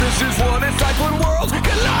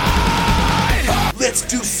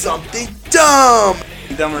Let's do something dumb.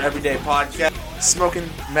 Dumber Everyday Podcast. Smoking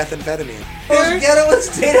methamphetamine. Most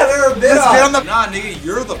ghettoest state I've ever been Let's get on the- Nah, nigga,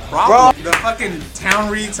 you're the problem. Bro. The fucking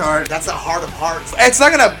town retard. That's a heart of hearts. It's not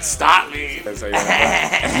gonna stop me. That's how you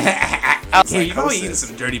Hey, you probably eating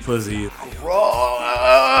some dirty pussy.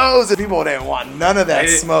 Gross. People didn't want none of that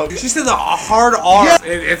smoke. She said the hard R. Yeah.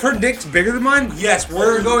 If her dick's bigger than mine, yes,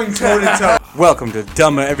 we're going toe to toe. Welcome to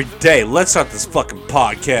Dumber Everyday. Let's start this fucking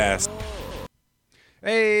podcast.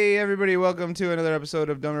 Hey everybody, welcome to another episode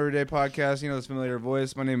of Dumb Everyday Podcast. You know this familiar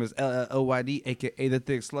voice. My name is LLOYD, aka The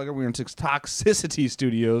Thick Slugger. We're in Six Toxicity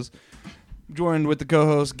Studios. Joined with the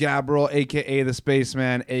co-host Gabriel, aka The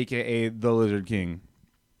Spaceman, aka The Lizard King.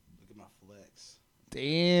 Look at my flex.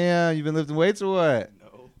 Damn, you been lifting weights or what?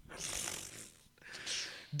 No.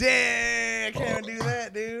 Damn, I can't do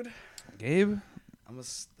that, dude. Gabe?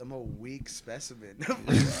 I'm a weak specimen.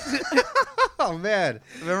 Oh man.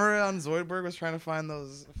 Remember on Zoidberg was trying to find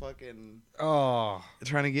those fucking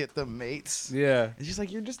trying to get the mates? Yeah. And she's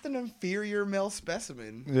like, you're just an inferior male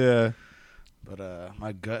specimen. Yeah. But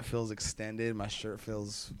my gut feels extended, my shirt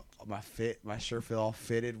feels my shirt feel all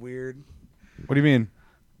fitted weird. What do you mean?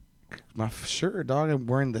 My shirt, dog, I'm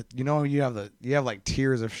wearing you have like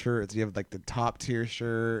tiers of shirts. You have like the top tier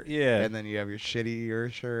shirt, Yeah, and then you have your shittier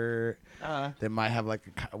shirt. That might have like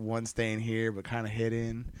one stain here, but kind of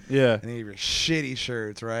hidden. Yeah. And then you have your shitty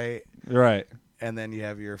shirts, right? Right. And then you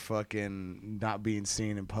have your fucking not being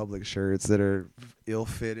seen in public shirts that are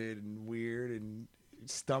ill-fitted and weird and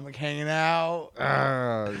stomach hanging out.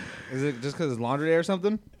 Is it just because it's laundry day or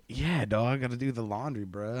something? Yeah, dog, gotta do the laundry,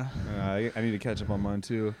 bruh. I need to catch up on mine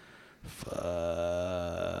too. Fuck.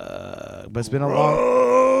 But it's been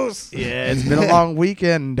a it's been a long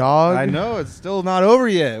weekend, dog. I know, it's still not over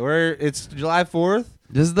yet. It's July 4th.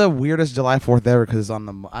 This is the weirdest July 4th ever because it's on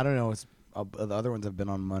the, I don't know, the other ones have been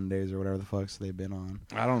on Mondays or whatever the fuck they've been on.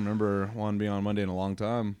 I don't remember one being on Monday in a long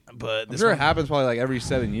time. But I'm sure it happens probably like every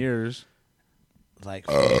 7 years. Like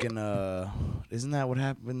fucking, isn't that what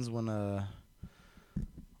happens when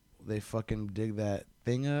they fucking dig that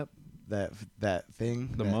thing up? That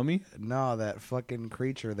thing? The mummy? No, that fucking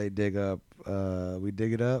creature they dig up. We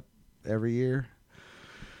dig it up every year.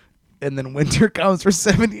 And then winter comes for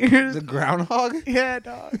 7 years. The groundhog? Yeah,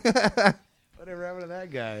 dog. Whatever happened to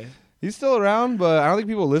that guy? He's still around, but I don't think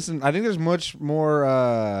people listen. I think there's much more.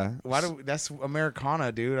 That's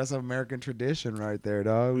Americana, dude. That's an American tradition right there,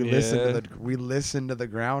 dog. We listen to the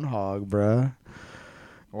groundhog, bruh.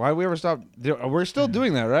 Why did we ever stop? We're still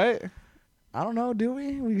doing that, right? I don't know. Do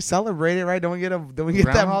we? We celebrate it, right? Don't we get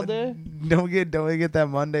Groundhog Day? Don't we get that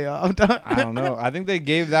Monday off? I don't know. I think they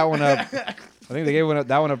gave that one up. I think they gave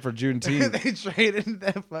that one up for Juneteenth. They traded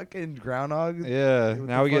that fucking groundhog. Yeah.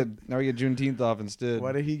 Now we get Juneteenth off instead.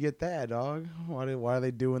 Why did he get that, dog? Why are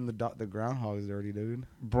they doing the groundhogs dirty, dude?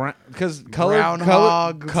 Because colored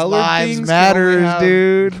lives things matters,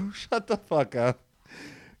 dude. Shut the fuck up.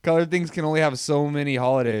 Colored things can only have so many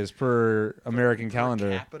holidays per American calendar.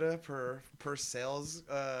 Per capita, per sales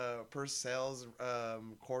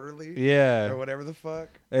quarterly. Yeah. Or whatever the fuck.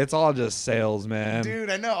 It's all just sales, man. Dude,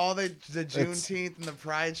 I know all the Juneteenth and the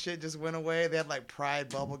Pride shit just went away. They had like Pride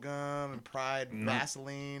bubblegum and Pride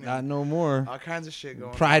Vaseline. Not no more. All kinds of shit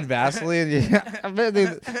going Pride on. Vaseline? Yeah. I bet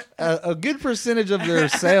a good percentage of their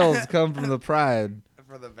sales come from the Pride.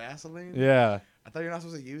 For the Vaseline? Yeah. I thought you're not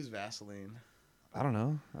supposed to use Vaseline. I don't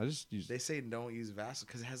know. I just use. They say don't use Vaseline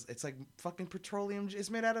because it's like fucking petroleum. It's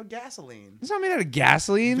made out of gasoline. It's not made out of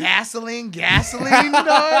gasoline. Gasoline,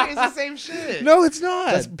 dog. It's the same shit. No, it's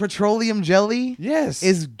not. That's petroleum jelly. Yes.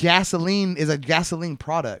 Is a gasoline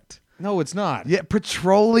product. No, it's not. Yeah,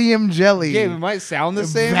 petroleum jelly. Yeah, it might sound the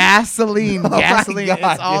same. Vaseline, gasoline. God,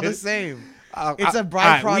 it's all dude. the same. It's a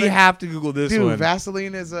byproduct. Right, we have to Google this dude, one.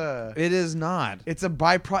 Vaseline is a. It is not. It's a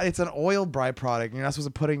byproduct. It's an oil byproduct. You're not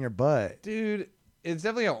supposed to put it in your butt, dude. It's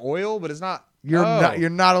definitely an oil, but it's not. You're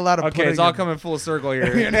not allowed to. Okay, put it's all coming full circle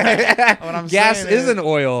here. What I'm Gas saying is an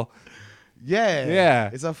oil.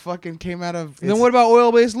 Yeah. It's a fucking came out of. Then what about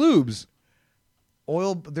oil-based lubes?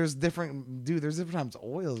 Oil. There's different types of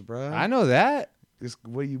oils, bro. I know that.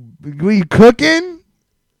 What you cooking?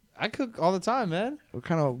 I cook all the time, man. What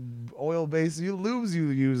kind of oil-based lubes you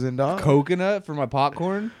using, dog? Coconut for my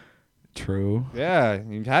popcorn. True. Yeah,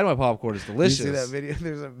 you've had my popcorn. It's delicious. You see that video?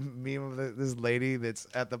 There's a meme of this lady that's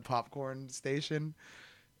at the popcorn station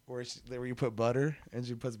where you put butter, and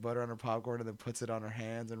she puts butter on her popcorn and then puts it on her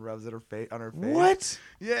hands and rubs it on her face. What?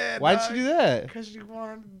 Yeah. Why'd she do that? Because she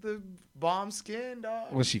wanted the bomb skin,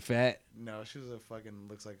 dog. Was she fat? No, she was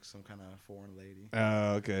looks like some kind of foreign lady.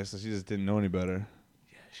 Oh, okay. So she just didn't know any better.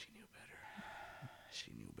 Yeah, she knew better.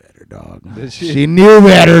 She knew better, dog. Did she? She knew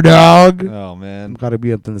better, dog. Oh man. Gotta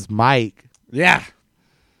be up in this mic. Yeah.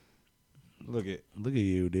 Look at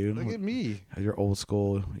you, dude. Look at me. Your old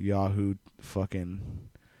school Yahoo fucking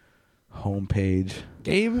homepage.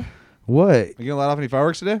 Gabe, What? you gonna light off any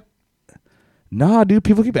fireworks today? Nah, dude.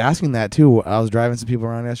 People keep asking that too. I was driving some people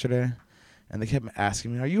around yesterday, and they kept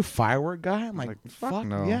asking me, "Are you a firework guy?" I'm like, "Fuck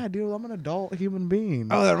no. yeah, dude. I'm an adult human being."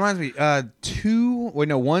 Oh, that reminds me.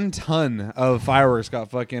 1 ton of fireworks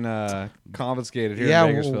got fucking confiscated here in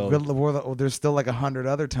Bakersfield. There's still like 100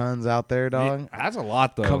 other tons out there, dog. Yeah, that's a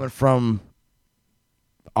lot though. Coming from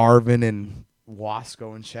Arvin and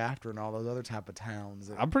Wasco and Shafter and all those other type of towns.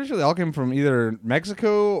 I'm pretty sure they all came from either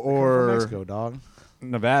Mexico or from Mexico, dog.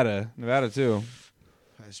 Nevada too.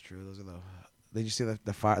 That's true. Those are the. Did you see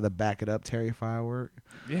the back it up Terry firework?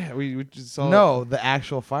 Yeah, we just saw. No, the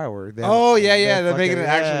actual firework. Oh yeah, they're making it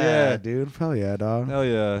actual. Yeah, dude. Hell yeah, dog. Hell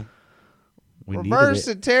yeah. We Reverse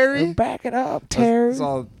it, Terry. Back it up, Terry.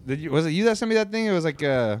 Was it you that sent me that thing? It was like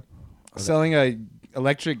selling a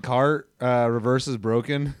electric cart. Reverse is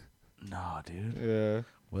broken. Nah, dude. Yeah.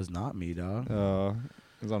 Was not me, dog.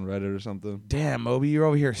 It was on Reddit or something. Damn, Moby, you're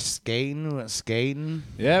over here skating. We went skating.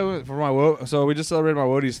 Yeah, so we just celebrated my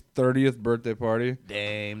Wodie's 30th birthday party.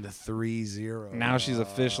 Damn, the 3-0. Now she's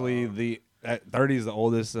officially 30 is the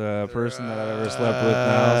oldest person that I've ever slept with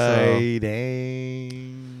now. So.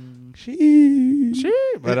 Dang. She.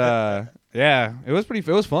 But yeah, it was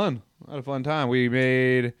fun. I had a fun time. We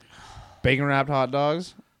made bacon wrapped hot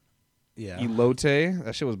dogs. Yeah. Elote.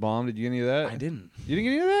 That shit was bomb. Did you get any of that? I didn't. You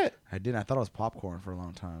didn't get any of that? I didn't. I thought it was popcorn for a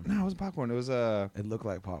long time. No, it wasn't popcorn. It was It looked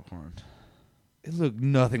like popcorn. It looked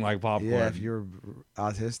nothing like popcorn. Yeah, if you're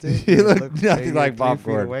autistic, it looked nothing like 3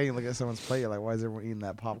 popcorn. feet away, you look at someone's plate, you're like, why is everyone eating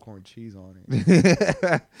that popcorn cheese on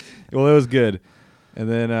it? Well, it was good. And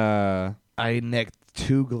then I necked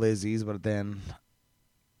 2 glizzies, but then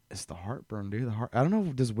it's the heartburn, dude. I don't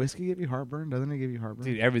know. Does whiskey give you heartburn? Doesn't it give you heartburn?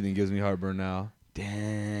 dude, everything gives me heartburn now.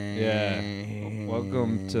 Dang. Yeah.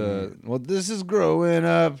 Welcome to. Well, this is growing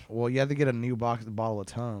up. Well, you have to get a new bottle of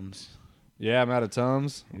Tums. Yeah, I'm out of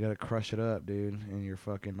Tums. You gotta crush it up, dude. And you're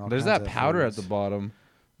fucking. There's that powder at the bottom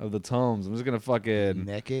of the Tums. I'm just gonna fucking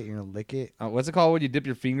neck it. You're gonna lick it. What's it called when you dip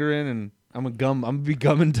your finger in? And I'm gonna be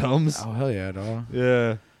gumming Tums. Oh hell yeah, dog.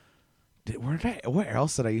 Yeah. Where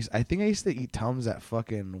else did I use? I think I used to eat Tums at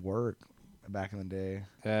fucking work back in the day.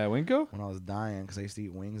 Winco? When I was dying, because I used to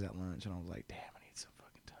eat wings at lunch, and I was like, damn, I need some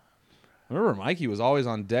fucking Tums. I remember Mikey was always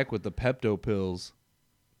on deck with the Pepto pills.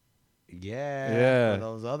 Yeah. For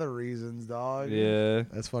those other reasons, dog. Yeah.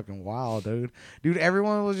 That's fucking wild, dude. Dude,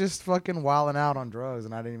 everyone was just fucking wilding out on drugs,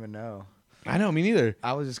 and I didn't even know. I know, me neither.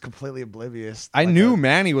 I was just completely oblivious. I knew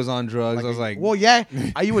Manny was on drugs. I was like, well, yeah.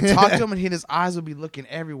 You would talk to him, and his eyes would be looking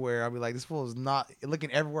everywhere. I'd be like, this fool is not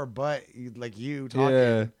looking everywhere but like you talking.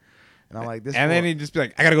 Yeah. And I'm like, this. And then he'd just be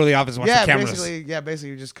like, I gotta go to the office and watch the cameras. Basically,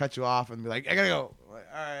 you just cut you off and be like, I gotta go. Like,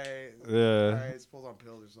 all right. Yeah. All right, this fool's on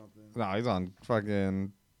pills or something. No, he's on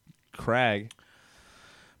fucking Crag.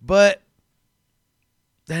 But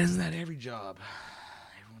that isn't that every job.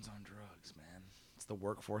 Everyone's on drugs, man. It's the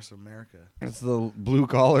workforce of America. It's the blue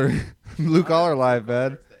collar life,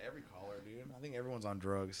 man. It's the every collar, dude. I think everyone's on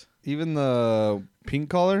drugs. Even the pink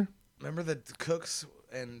collar. Remember the cooks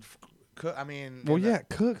and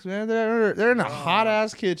cooks, man. They're in a hot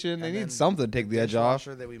ass kitchen. They need something to take the edge off.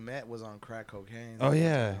 The dishwasher that we met was on crack cocaine. Oh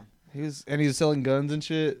yeah, he was selling guns and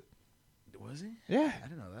shit. Was he? Yeah, I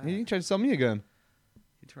didn't know that. He tried to sell me a gun.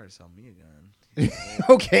 He tried to sell me a gun.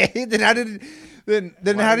 Okay, then how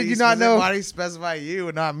did you not know? Why did he specify you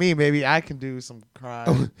and not me? Maybe I can do some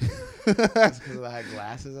crime. Because I had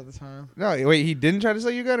glasses at the time. No, wait, he didn't try to sell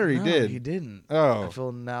you a gun, or he did? He didn't. Oh,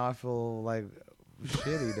 I feel like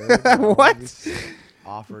shitty, dude. What?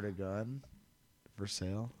 Offered a gun for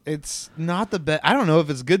sale. It's not the best. I don't know if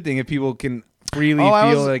it's a good thing if people can freely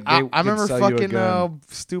feel like they I remember sell you a fucking gun.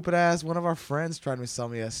 stupid ass. One of our friends tried to sell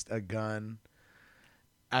me a gun.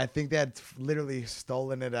 I think they had literally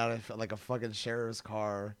stolen it out of like a fucking sheriff's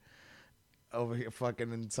car over here,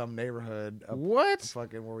 fucking in some neighborhood. What?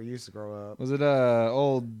 Fucking where we used to grow up. Was it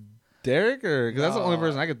old Derek or? Because that's the only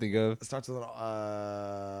person I could think of. It starts with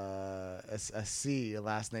a C, a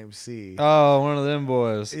last name C. Oh, one of them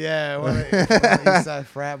boys. Yeah, one of the East Side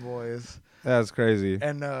frat boys. That's crazy.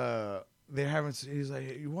 And they're having. He's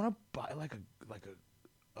like, you want to buy like a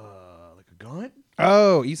gun?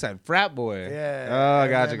 Oh, East Side frat boy. Yeah. Oh,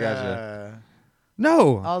 gotcha.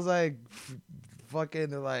 No. I was like, fucking.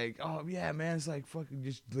 They're like, oh yeah, man. It's like fucking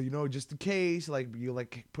just just in case, like you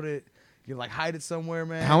like put it. can like hide it somewhere,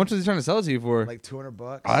 man. How much was he trying to sell it to you for? Like $200.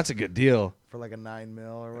 Oh, that's a good deal. For like a 9 mil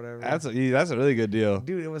or whatever. That's a really good deal.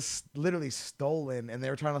 Dude, it was literally stolen, and they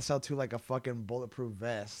were trying to sell to like a fucking bulletproof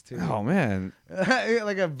vest too. Oh man,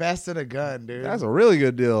 like a vest and a gun, dude. that's a really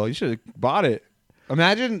good deal. You should have bought it.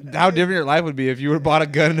 Imagine how different your life would be if you would have bought a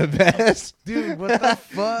gun and a vest. Dude, what the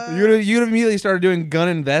fuck? You'd have immediately started doing gun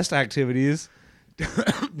and vest activities.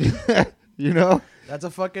 You know? That's a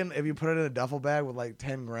fucking, if you put it in a duffel bag with like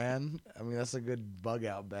 10 grand, I mean, that's a good bug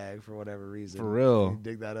out bag for whatever reason. For real. You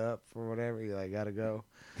dig that up for whatever, you like, gotta go.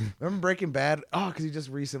 Remember Breaking Bad? Oh, because you just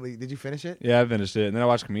recently, did you finish it? Yeah, I finished it. And then I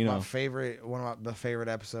watched Camino. One of the favorite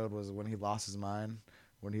episode was when he lost his mind,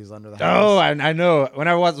 when he was under the house. Oh, I know. When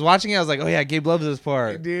I was watching it, I was like, oh yeah, Gabe loves this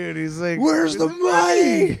part. Dude, he's like, Where's the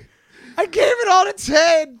money? I gave it all to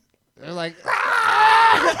Ted. They're like,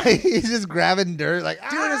 he's just grabbing dirt. Like,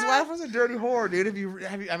 Dude, his wife was a dirty whore, dude.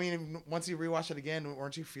 I mean, once you rewatch it again,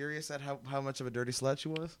 weren't you furious at how much of a dirty slut she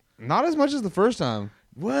was? Not as much as the first time.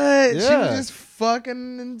 What? Yeah. She was just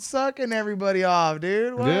fucking and sucking everybody off,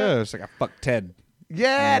 dude. What? Yeah, it's like, I fucked Ted.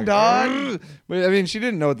 Yeah, Like, dog. But I mean, she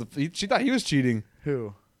didn't know she thought he was cheating.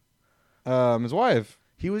 Who? His wife.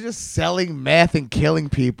 He was just selling meth and killing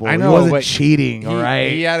people. I know, he wasn't but cheating, all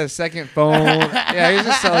right? He had a second phone. Yeah, he was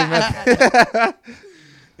just selling meth.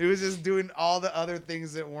 He was just doing all the other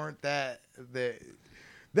things that weren't that.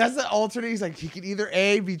 That's the alternate. He's like, he could either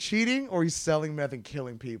A, be cheating, or he's selling meth and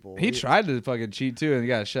killing people. He tried to fucking cheat too, and he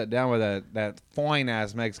got shut down by that fine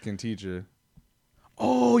ass Mexican teacher.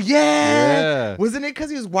 Oh yeah. Wasn't it because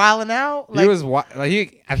he was wilding out? Like, He was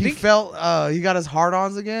I think felt he got his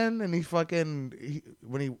hard-ons again, and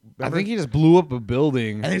I think he just blew up a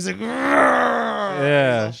building. and he's like,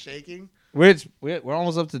 Yeah. he's all shaking. Which we're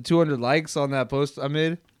almost up to 200 likes on that post I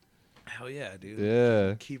made. Hell yeah, dude.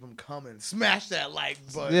 Yeah. Keep them coming. Smash that like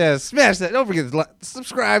button. Yeah, smash that. Don't forget to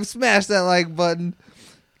subscribe, smash that like button.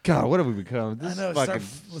 God, what have we become? I know.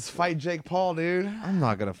 Let's fight Jake Paul, dude. I'm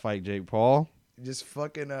not going to fight Jake Paul. Just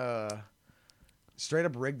fucking straight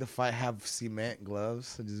up rig the fight, have cement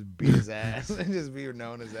gloves, and just beat his ass, and just be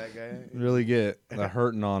known as that guy. Really get the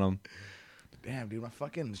hurting on him. Damn, dude, my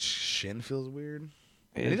fucking shin feels weird.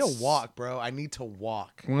 I need to walk, bro. I need to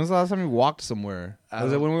walk. When was the last time you walked somewhere?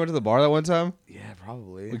 Was it when we went to the bar that one time? Yeah,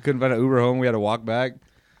 probably. We couldn't find an Uber home. We had to walk back.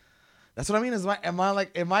 That's what I mean.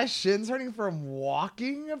 Am my shins hurting from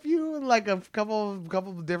walking a couple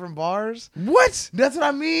of different bars? What? That's what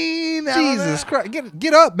I mean. Jesus Christ!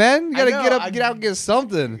 Get up, man! You gotta I know, get up, get out, and get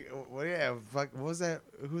something. Well, yeah. Fuck. What was that?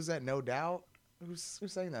 Who's that? No Doubt. Who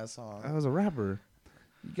sang that song? That was a rapper.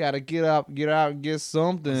 You gotta get up, get out, and get Was it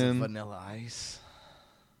something. Vanilla Ice?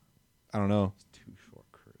 I don't know. Too Short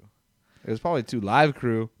Crew. It was probably Two Live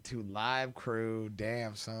Crew. To Live Crew.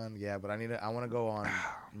 Damn, son. Yeah, but I want to go on.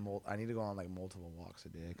 I need to go on like multiple walks a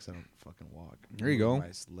day because I don't fucking walk. There you go. My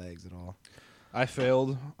legs at all. I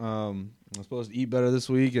failed. I was supposed to eat better this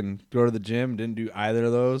week and go to the gym. Didn't do either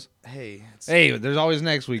of those. Hey, There's always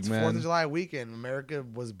next week, it's man. 4th of July weekend. America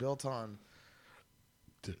was built on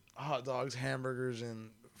hot dogs, hamburgers, and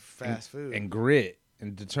fast food. And grit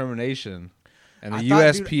and determination. And the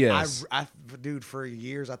I thought, USPS. Dude, for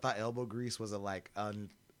years I thought elbow grease was a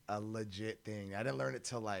legit thing. I didn't learn it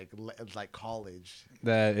till like college.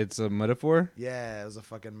 That it's a metaphor? Yeah, it was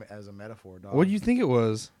a metaphor, dog. What do you think it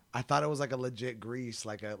was? I thought it was like a legit grease,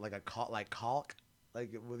 like caulk,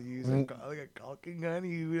 like when you use like a caulking gun,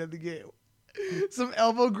 you have to get some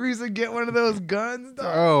elbow grease and get one of those guns, dog,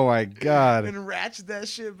 Oh my God. and ratchet that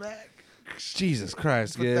shit back. Jesus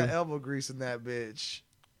Christ, Put Gabe. that elbow grease in that bitch.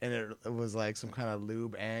 And it was like some kind of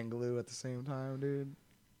lube and glue at the same time, dude.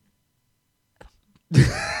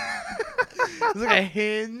 It was like a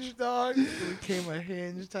hinge, dog. It became a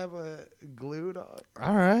hinge type of glue, dog.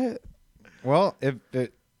 All right. Well,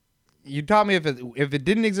 you taught me if it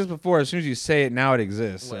didn't exist before, as soon as you say it, now it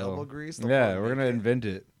exists. What, So. elbow grease? Yeah, we're gonna invent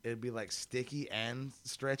it. It'd be like sticky and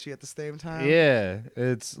stretchy at the same time. Yeah,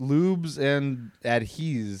 it's lubes and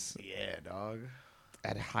adhes. Yeah, dog.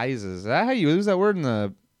 Adhizes. Is that how you use that word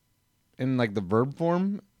in like the verb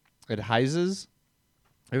form? Adhizes.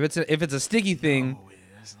 If it's a sticky thing. Oh, yeah,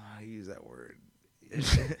 that's not how you use that word.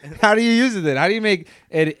 How do you use it then? How do you make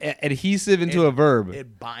adhesive into a verb?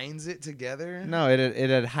 It binds it together. No, it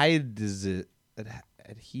adhizes it.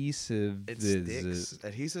 Adhesive. It sticks.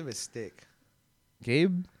 Adhesive is stick.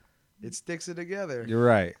 Gabe, It sticks it together. you're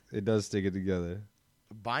right. It does stick it together.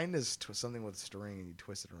 Bind is something with string and you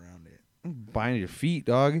twist it around it. Bind your feet,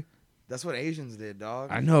 dog. That's what Asians did,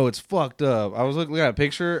 dog. I know, it's fucked up. I was looking at a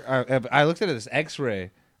picture. I looked at this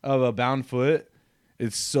X-ray of a bound foot.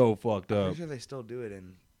 It's so fucked I'm up. pretty sure they still do it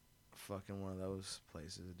in fucking one of those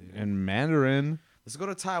places, dude. And Mandarin. Let's go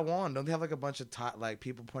to Taiwan. Don't they have like a bunch of like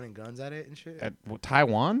people pointing guns at it and shit? At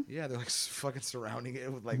Taiwan? Yeah, they're like fucking surrounding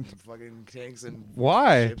it with like fucking tanks and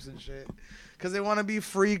Why? ships and shit. Because they want to be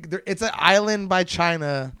free. It's an island by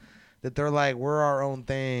China that they're like, we're our own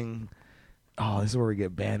thing. Oh, this is where we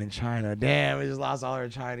get banned in China. Damn, we just lost all our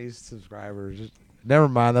Chinese subscribers. Never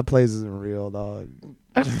mind, that place isn't real, dog.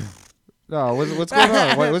 No, what's going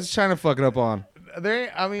on? What's China fucking up on?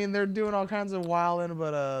 They're doing all kinds of wilding,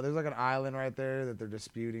 but there's like an island right there that they're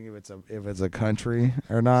disputing if it's a country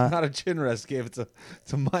or not. It's not a chin rest game. It's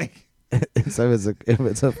a mic. So if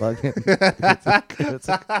it's a fucking if it's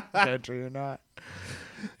a country or not.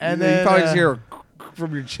 And you then probably just hear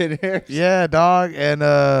from your chin hairs. Yeah, dog. And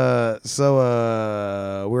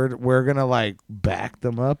so we're gonna like back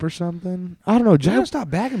them up or something. I don't know. Joe, stop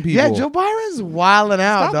backing people. Yeah, Joe Byron's wilding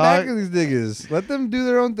out, stop dog. backing these niggas. Let them do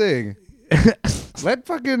their own thing. Let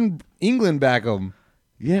fucking England back them.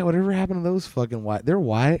 Yeah, whatever happened to those fucking white? They're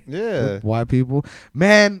white. Yeah, white people.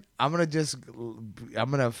 Man, I'm gonna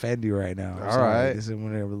offend you right now. All right. I'm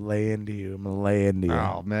gonna lay into you.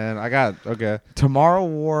 Oh man, okay. Tomorrow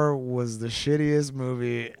War was the shittiest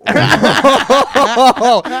movie.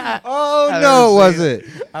 Oh no, was it?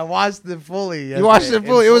 I watched it fully. Yesterday. You watched it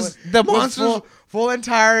fully. It was the monsters. Full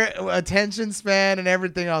entire attention span and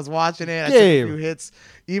everything. I was watching it. I took a few hits,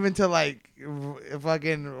 even to like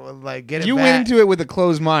fucking like get it. You back. went into it with a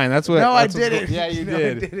closed mind. That's what. No, that's I didn't. Yeah, you No,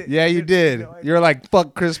 did. I didn't. Yeah, you did. No, You're like,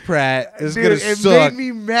 fuck Chris Pratt. It's gonna it suck. made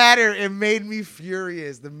me madder. It made me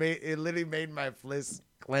furious. It literally made my fist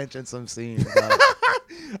clench in some scenes.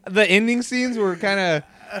 The ending scenes were kind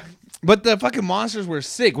of, but the fucking monsters were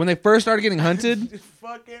sick when they first started getting hunted.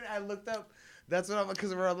 I looked up. That's what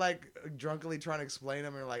because we're like drunkenly trying to explain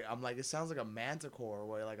them, and I'm like, it sounds like a manticore,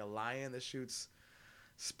 where like a lion that shoots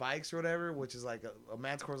spikes or whatever, which is like a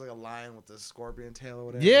manticore is like a lion with a scorpion tail or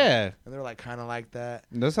whatever. Yeah, and they're like kind of like that.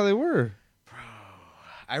 That's how they were. Bro,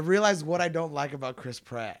 I realized what I don't like about Chris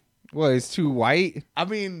Pratt. What? He's too white.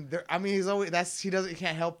 He's always he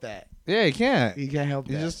can't help that. Yeah, he can't. He can't help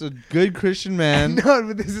that. He's just a good Christian man. No,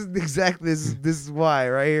 but this is why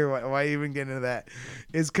right here. Why even get into that?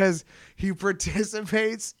 Is because he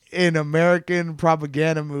participates in American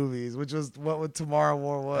propaganda movies, which was what Tomorrow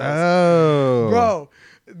War was. Oh, bro,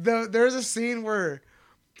 there's a scene where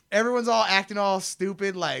everyone's all acting all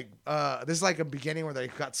stupid, like this is like a beginning where they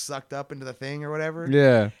got sucked up into the thing or whatever.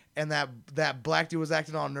 Yeah. And that black dude was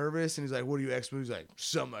acting all nervous, and he's like, "What are you ex-movies?" He's like,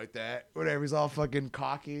 "Something like that." Whatever. He's all fucking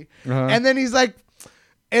cocky. Uh-huh. And then he's like,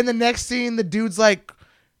 in the next scene, the dude's like,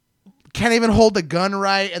 can't even hold the gun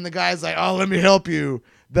right, and the guy's like, "Oh, let me help you."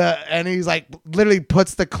 And he's like, literally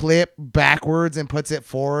puts the clip backwards and puts it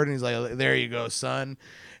forward, and he's like, "There you go, son."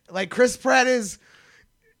 Like Chris Pratt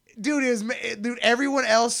dude. Everyone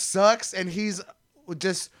else sucks, and he's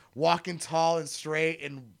just walking tall and straight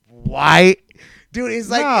and white. Dude, he's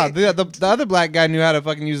like... the other black guy knew how to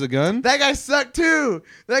fucking use a gun. That guy sucked, too.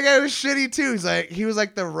 That guy was shitty, too. He was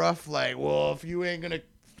like the rough, like, well, if you ain't gonna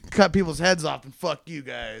cut people's heads off, then fuck you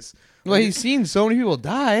guys. Well, he's seen so many people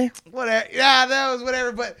die. Whatever. Yeah, that was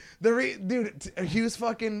whatever. But dude, he was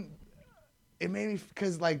fucking... It made me...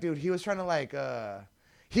 Because, like, dude, he was trying to, like...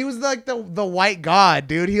 He was like the white god,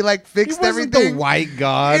 dude. He, like, fixed everything. The white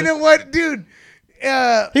god. You know what, dude?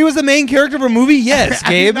 He was the main character of a movie? Yes,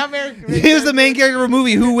 Gabe. He was the main character of a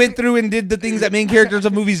movie who went through and did the things that main characters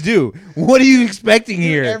of movies do. What are you expecting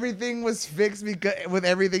here? Everything was fixed with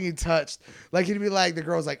everything he touched. Like, he'd be like, the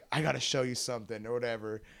girl's like, "I got to show you something," or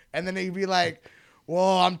whatever. And then he'd be like,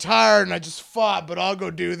 "Well, I'm tired and I just fought, but I'll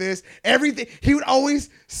go do this." Everything. He would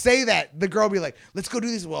always say that. The girl would be like, "Let's go do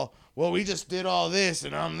this." Well, we just did all this,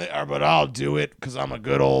 and I'm there, but I'll do it because I'm a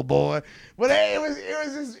good old boy. But hey,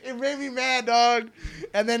 it made me mad, dog.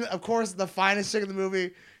 And then, of course, the finest chick in the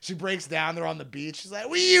movie, she breaks down. They're on the beach. She's like,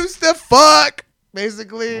 "We used to fuck,"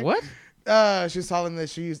 basically. What? She was telling that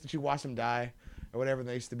she watched him die or whatever.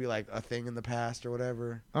 They used to be like a thing in the past or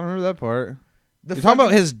whatever. I don't remember that part. You're talking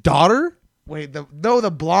about his daughter? Wait, the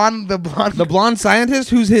blonde scientist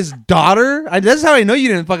who's his daughter? This is how I know you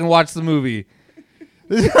didn't fucking watch the movie.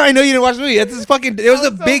 This is how I know you didn't watch the movie. It was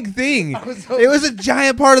a big thing. It was a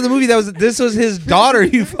giant part of the movie. This was his daughter.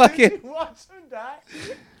 You fucking watch him die.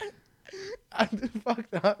 I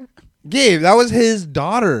fucked up. Gabe, that was his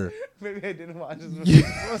daughter. Maybe I didn't watch this movie.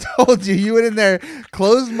 I told you. You went in there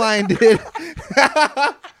closed-minded.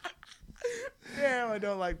 Damn, I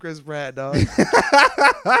don't like Chris Pratt, dog.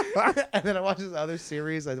 And then I watched this other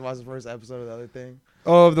series. I watched the first episode of the other thing.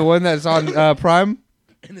 Oh, the one that's on Prime?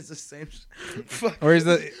 And it's the same. Or is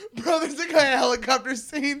the bro? There's a guy in a helicopter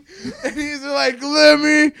scene, and he's like,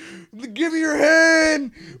 give me your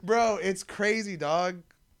hand, bro. It's crazy, dog.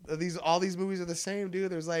 all these movies are the same,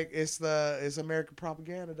 dude. There's like it's American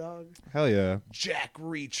propaganda, dog. Hell yeah. Jack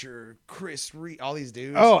Reacher, Chris Reed, all these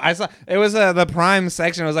dudes. Oh, I saw it was the Prime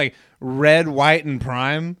section. It was like red, white, and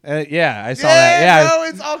Prime. Yeah, I saw that. Yeah, no,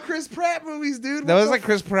 it's all Chris Pratt movies, dude. That was like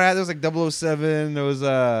Chris Pratt. There was like 007. There was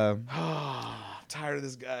I'm tired of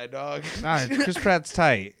this guy, dog. Nah, Chris Pratt's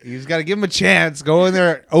tight. You just got to give him a chance. Go in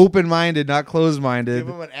there open-minded, not closed-minded.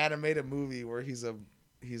 Give him an animated movie where he's a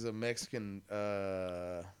Mexican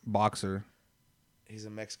boxer. He's a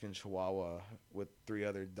Mexican Chihuahua with 3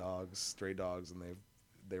 other dogs, stray dogs, and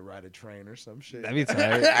they ride a train or some shit. That'd be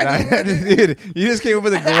tight. Dude, you just came up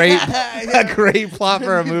with a great plot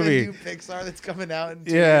for a movie. The new Pixar that's coming out in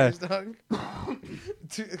 2 years, dog.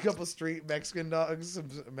 A couple street Mexican dogs, some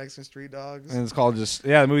Mexican street dogs. And it's called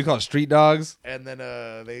the movie called Street Dogs. And then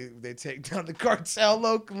they take down the cartel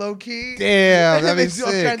low key. Damn, that'd be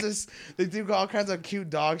sick. They do all kinds of cute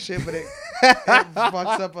dog shit, but it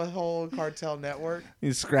fucks up a whole cartel network.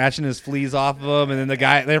 He's scratching his fleas off of him, and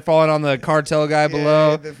then they're falling on the cartel guy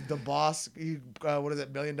below. The boss, what is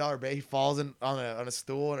it, $1 million bet? He falls on a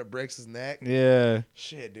stool and it breaks his neck. Yeah.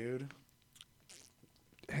 Shit, dude.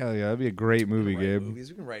 Hell yeah, that'd be a great movie, Gabe. We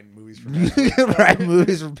can write movies for Netflix. You can write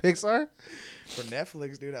movies for Pixar? For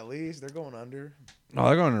Netflix, dude, at least. They're going under. Oh,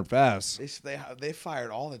 they're going under fast. They fired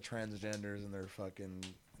all the transgenders and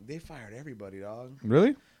they fired everybody, dog.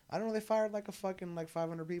 Really? I don't know. They fired like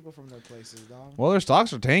 500 people from their places, dog. Well, their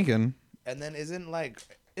stocks are tanking. And then isn't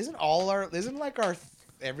our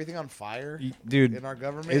everything on fire, dude? In our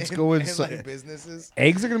government, it's going in like businesses.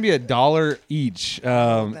 Eggs are gonna be $1 each. I don't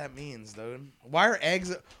know what that means, dude.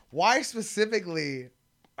 Why specifically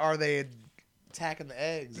are they attacking the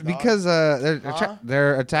eggs? Dog? Because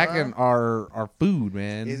they're attacking our food,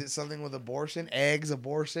 man. Is it something with abortion? Eggs,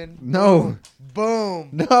 abortion? No. Boom.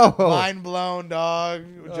 No. Mind blown, dog.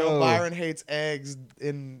 Joe Byron hates eggs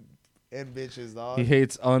in bitches, dog. He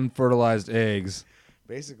hates unfertilized eggs.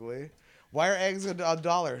 Basically. Why are eggs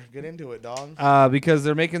 $1? Get into it, dog. Because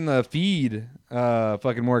they're making the feed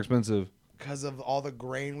fucking more expensive. Because of all the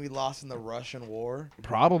grain we lost in the Russian war?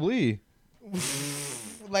 Probably.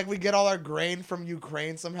 Like we get all our grain from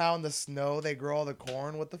Ukraine somehow in the snow. They grow all the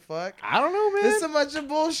corn. What the fuck? I don't know, man. This is a bunch of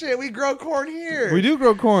bullshit. We grow corn here. We do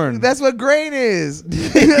grow corn. That's what grain is. What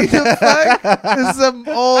the fuck? This is some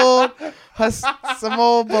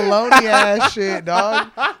old baloney ass shit,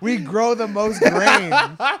 dog. We grow the most grain.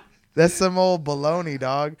 That's some old baloney,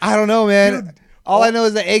 dog. I don't know, man. Dude, all I know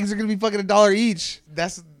is the eggs are gonna be fucking $1 each.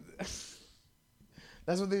 That's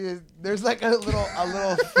what there's like a little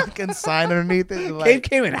fucking sign underneath it. Like, Gabe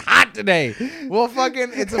came in hot today. Well,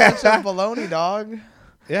 fucking, it's a bunch of baloney, dog.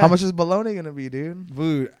 Yeah. How much is baloney gonna be, dude?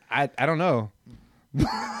 Dude, I don't know.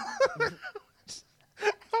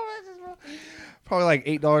 Probably like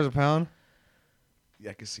 $8 a pound. Yeah,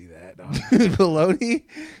 I can see that, dog. Bologna?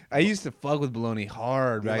 I used to fuck with bologna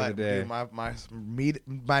hard back in the day. Dude,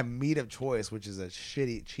 my meat of choice, which is a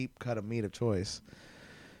shitty, cheap cut of meat of choice,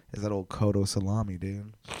 is that old Kodo salami,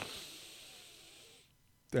 dude.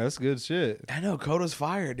 That's good shit. I know, Kodo's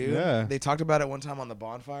fire, dude. Yeah. They talked about it one time on the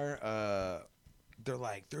bonfire. They're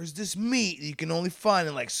like, there's this meat you can only find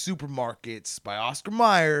in like supermarkets by Oscar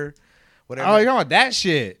Mayer. Whatever. Oh, you're talking about that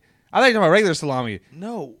shit. I thought you were talking about regular salami.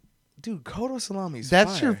 No. Dude, Kodo salami's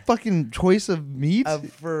That's fire. your fucking choice of meat?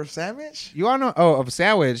 For sandwich? You want to know? Oh, of a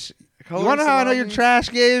sandwich. Kodo you want to know how I know you're trash,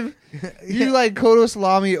 Gabe? You like Kodo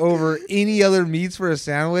salami over any other meats for a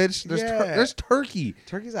sandwich? There's turkey.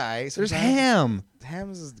 Turkey's alright. There's ham. Ham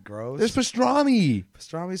is gross. There's pastrami.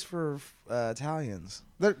 Pastrami's for Italians.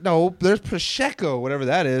 There's prosciutto, whatever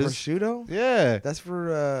that is. Prosciutto? Yeah. That's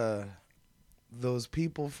for those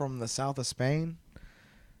people from the south of Spain.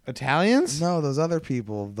 Italians? No, those other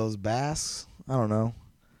people, those Basques. I don't know.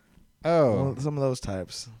 Oh, Some of those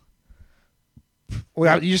types.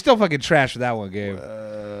 Well, you're still fucking trash for that one, Gabe.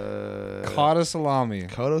 Kodo salami.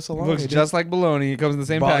 Kodo salami. Looks just like bologna. It comes in the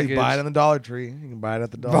same package. You buy it in the Dollar Tree. You can buy it at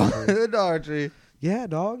the Dollar Tree. The Dollar Tree. Yeah,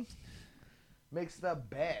 dog. Makes the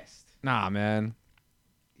best. Nah, man.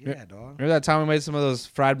 Yeah, dog. Remember that time we made some of those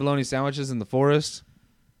fried bologna sandwiches in the forest?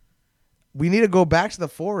 We need to go back to the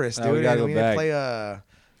forest, dude. We gotta go back.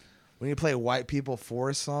 We need to play white people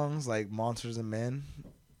forest songs like Monsters and Men.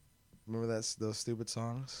 Remember those stupid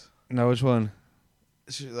songs? No, which one?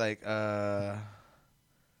 It's like it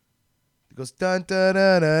goes dun dun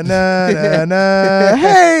dun dun dun dun, dun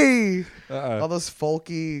hey. All those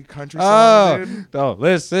folky country songs, dude. Don't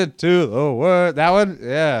listen to the word. That one?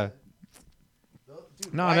 Yeah.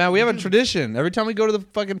 Dude, No, man, we have a tradition. Every time we go to the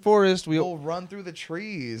fucking forest, we'll run through the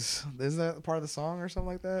trees. Isn't that part of the song or something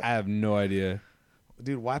like that? I have no idea.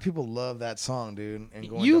 Dude, white people love that song, dude. And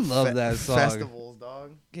going You to love that song. Festivals,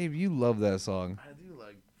 dog. Gabe, you love that song. I do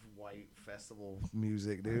like white festival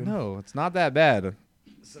music, dude. No, it's not that bad.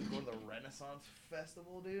 So go to the Renaissance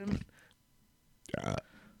Festival, dude.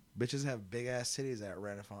 Bitches have big ass titties at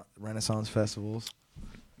Renaissance festivals.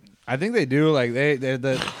 I think they do. Like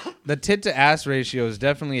the tit to ass ratio is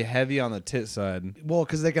definitely heavy on the tit side. Well,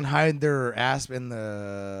 because they can hide their ass in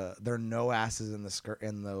their no asses in the skirt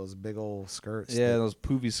in those big old skirts. Yeah, those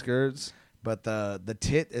poofy skirts. But the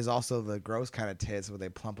tit is also the gross kind of tits where they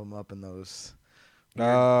plump them up in those.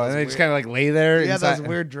 And they just kind of like lay there. Yeah, inside. those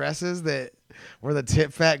weird dresses where the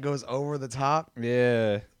tit fat goes over the top.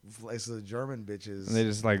 Yeah, It's the German bitches. and they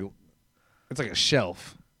just like it's like a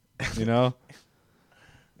shelf, you know.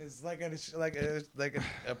 It's like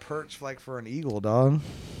a perch like for an eagle, dog.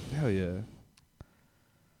 Hell yeah.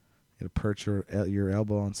 You perch your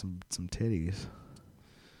elbow on some titties.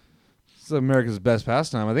 It's America's best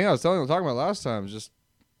pastime. I think I was talking about last time. Just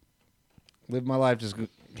live my life, just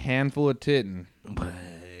handful of tit and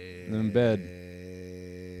in bed.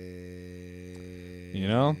 You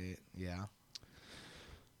know? Yeah.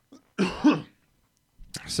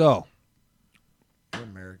 So, You're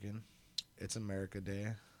American. It's America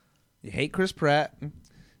Day. you hate Chris Pratt.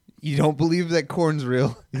 You don't believe that corn's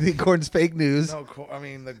real. You think corn's fake news. No, I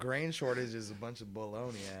mean the grain shortage is a bunch of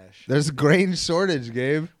baloney ash. There's a grain shortage,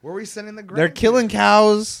 Gabe. Where are we sending the grain? They're killing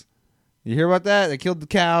cows. You hear about that? They killed the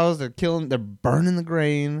cows. They're burning the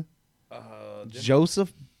grain.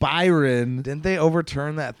 Joseph Byron. Didn't they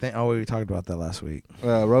overturn that thing? Oh, we talked about that last week.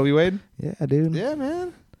 Roe v. Wade? Yeah, dude. Yeah,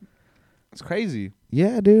 man. It's crazy.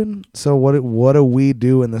 Yeah, dude. So what do we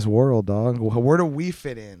do in this world, dog? Where do we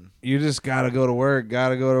fit in? You just gotta go to work.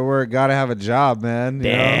 Gotta have a job, man. You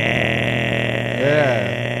know?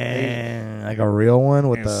 Yeah. Like a real one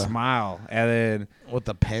with And the smile. And then with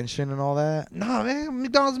the pension and all that. no, man,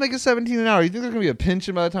 McDonald's making $17 an hour. You think there's gonna be a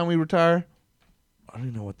pension by the time we retire? I don't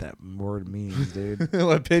even know what that word means, dude.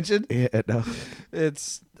 What pension? Yeah, no.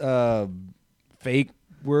 It's fake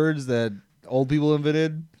words that old people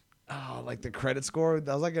invented. Oh, like the credit score?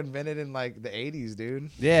 That was like invented in like the 80s, dude.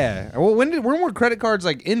 Yeah. Well, when were credit cards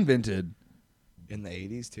like invented? In the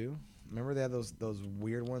 80s too. Remember they had those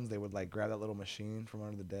weird ones? They would like grab that little machine from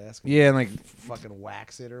under the desk. Yeah, and like fucking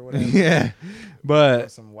wax it or whatever. yeah, but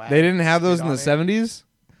Some wax they didn't have those in the spit on it. 70s.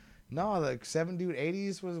 No, like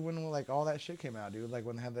 80s was when like all that shit came out, dude. Like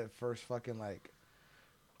when they had that first fucking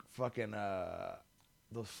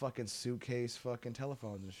those fucking suitcase fucking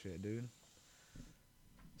telephones and shit, dude.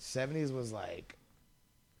 70s was like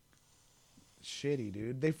shitty,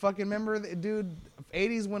 dude. They fucking remember, dude.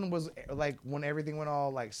 80s when everything went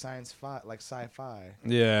all like sci-fi.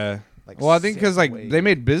 Yeah. Like Well, I think because like way. they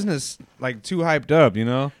made business like too hyped up, you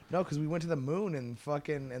know. No, because we went to the moon and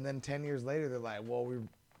then 10 years later they're like, well,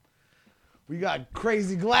 we got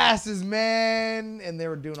crazy glasses, man, and they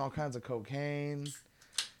were doing all kinds of cocaine,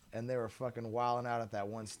 and they were fucking wilding out at that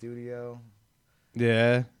one studio.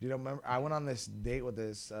 Yeah. You don't remember? I went on this date with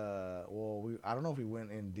this. I don't know if we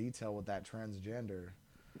went in detail with that transgender.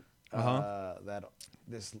 That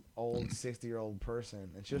this old 60-year-old person,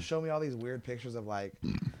 and she'll show me all these weird pictures of like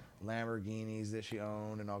Lamborghinis that she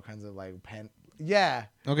owned and all kinds of like Yeah.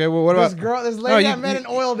 Okay. Well, what this about this lady I you- met in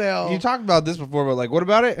Oildale? You talked about this before, but like, what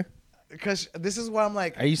about it? Because this is what I'm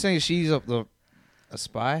like. Are you saying she's a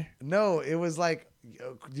spy? No, it was like, do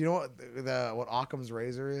you know what Occam's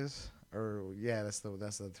razor is? Or yeah, that's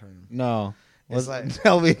the term. No. It's like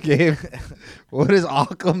Tell me, Gabe. What is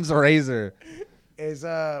Occam's razor? is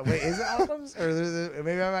is it Occam's or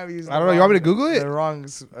maybe I might be using. I don't know. You want me to Google it? The wrong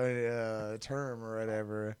term or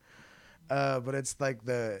whatever. But it's like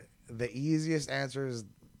the easiest answer is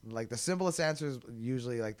like the simplest answer is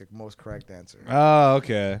usually like the most correct answer. Oh,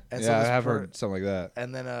 okay. And so yeah, I this have heard something like that.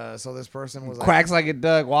 And then so this person was like, Quacks like a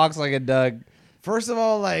duck, walks like a duck. first of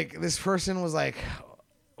all, like this person was like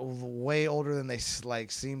way older than they like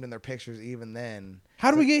seemed in their pictures even then. How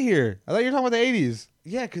did we get here? I thought you were talking about the 80s.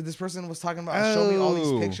 Yeah, because this person was talking about showing me all these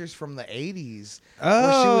Oh. pictures from the 80s. Oh.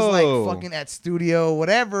 Where she was like fucking at Studio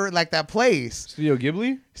whatever, like that place. Studio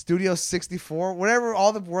Ghibli? Studio 64, whatever, where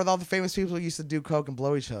all the famous people used to do coke and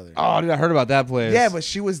blow each other. Oh, dude, I heard about that place. Yeah, but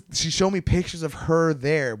she showed me pictures of her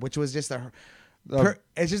there, which was just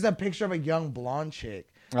it's just a picture of a young blonde chick.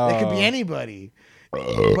 It could be anybody.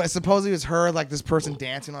 But supposedly it was her, like this person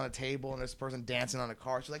dancing on a table and this person dancing on a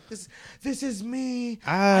car. She's like, this is me.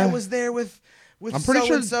 I was there with with I'm pretty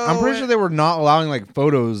so-and-so sure. I'm pretty sure they were not allowing like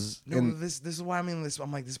photos. No, this is why I mean this.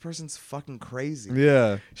 I'm like, this person's fucking crazy.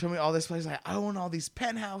 Yeah. Show me all this place. Like, I own all these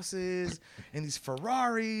penthouses and these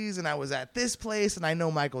Ferraris, and I was at this place, and I know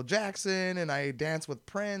Michael Jackson, and I danced with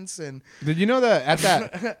Prince. And Did you know that at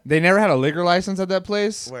that they never had a liquor license at that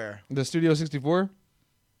place? where The Studio 64.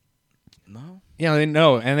 no, Yeah, they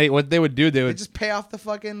know, and what they would do, they they would just pay off the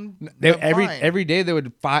fucking every fine. every day they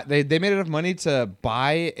would buy. They made enough money to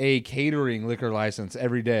buy a catering liquor license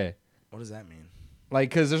every day. What does that mean? Like,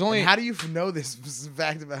 because there's only And how do you know this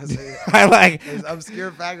fact about Studio? I like This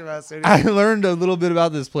obscure fact about Studio. I learned a little bit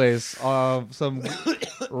about this place, some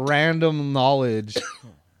random knowledge.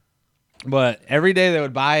 But every day they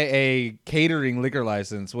would buy a catering liquor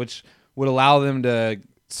license, which would allow them to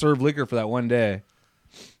serve liquor for that one day.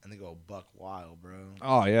 And they go buck wild, bro.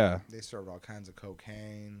 Oh yeah, They served all kinds of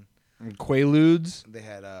cocaine. and Quaaludes. They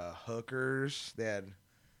had hookers. They had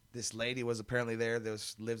this lady was apparently there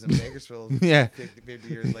that lives in Bakersfield. Yeah. 50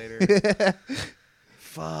 years later.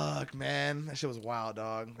 Fuck, man, that shit was wild,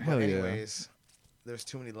 dog. But Hell yeah. anyways, there's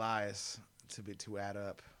too many lies to add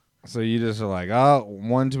up. So you just are like, oh,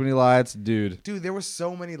 one too many lights, dude. Dude, there were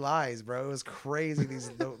so many lies, bro. It was crazy.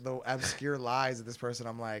 The obscure lies of this person.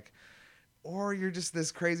 I'm like, or you're just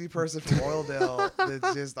this crazy person from Oildale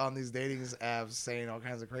that's just on these dating apps saying all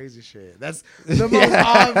kinds of crazy shit. That's the most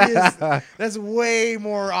obvious. That's way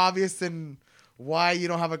more obvious than why you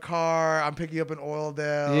don't have a car. I'm picking you up in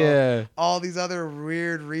Oildale. Yeah. All these other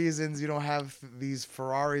weird reasons you don't have these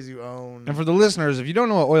Ferraris you own. And for the listeners, if you don't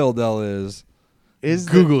know what Oildale is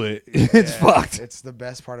Google it. It's Yeah, fucked. It's the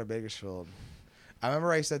best part of Bakersfield. I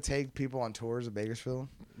remember I used to take people on tours of Bakersfield.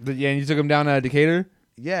 Yeah, and you took them down to Decatur?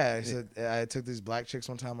 Yeah, I took these black chicks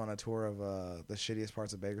one time on a tour of the shittiest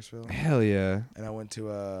parts of Bakersfield. Hell yeah. And I went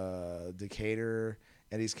to Decatur,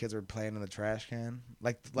 and these kids were playing in the trash can,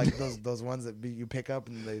 like those ones that you pick up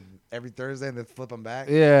and they every Thursday and they flip them back.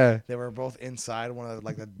 Yeah. They were both inside one of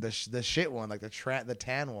the shit one, like the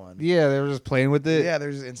tan one. Yeah, they were just playing with it. Yeah,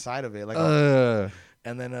 they're just inside of it. Like,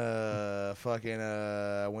 and then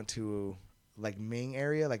I went to like Ming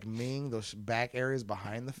area, like Ming, those back areas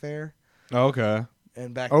behind the fair. Okay.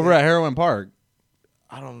 And back Over there, at Heroin Park.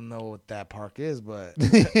 I don't know what that park is, but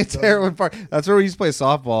It's Heroin Park. That's where we used to play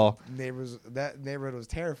softball. that neighborhood was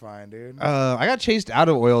terrifying, dude. I got chased out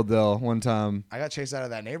of Oildale one time. I got chased out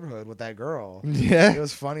of that neighborhood with that girl. Yeah. It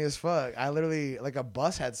was funny as fuck. I literally, like, a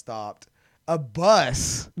bus had stopped. A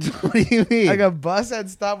bus. What do you mean? Like, a bus had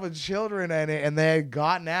stopped with children in it, and they had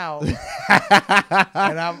gotten out. And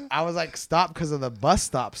I was like, stopped because of the bus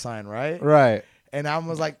stop sign, right? Right. And I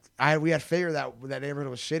was like, we had figured that neighborhood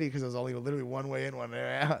was shitty because it was only literally one way in, one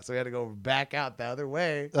way out. So we had to go back out the other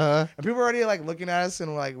way. Uh-huh. And people were already like looking at us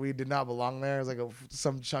and like we did not belong there. It was like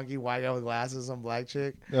some chunky white guy with glasses, some black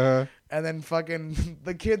chick. Uh-huh. And then fucking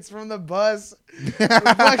the kids from the bus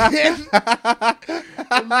fucking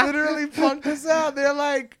literally punked us out. They're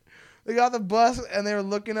like, they got the bus and they were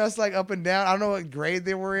looking us like up and down. I don't know what grade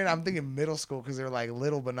they were in. I'm thinking middle school because they're like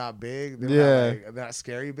little but not big. They're not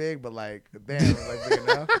scary big, but like damn, like big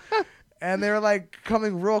enough. And they were like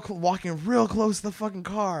walking real close to the fucking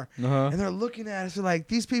car. Uh-huh. And they're looking at us. They're like,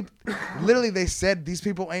 these people, literally they said these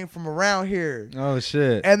people ain't from around here. Oh,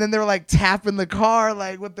 shit. And then they were like tapping the car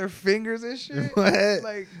like with their fingers and shit. What?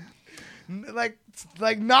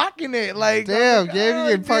 Like knocking it. Like, Damn, Gabe,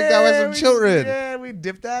 you get punked out by some children. Yeah, we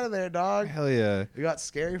dipped out of there, dog. Hell yeah. We got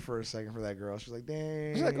scary for a second for that girl. She was like,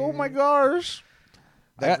 dang. She's like, oh my gosh.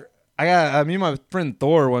 That I got me and my friend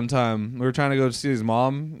Thor one time. We were trying to go see his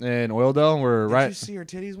mom in Oildale. Did you see her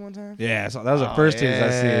titties one time? Yeah, so that was the first titties I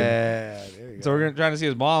seen. Yeah, there you So go. we're trying to see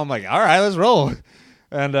his mom. I'm like, all right, let's roll.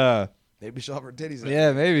 And Maybe she'll have her titties.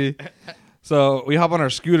 yeah, maybe. So we hop on our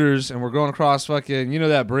scooters and we're going across fucking, you know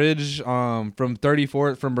that bridge from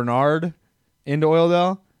 34th from Bernard into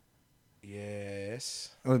Oildale? Yes.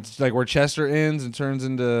 It's like where Chester ends and turns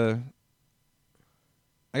into,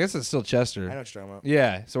 I guess it's still Chester. I know what you're talking about.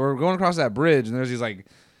 Yeah, so we're going across that bridge and there's these like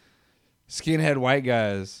skinhead white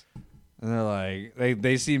guys. And they're like,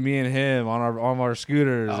 they see me and him on our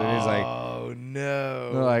scooters, and he's like, oh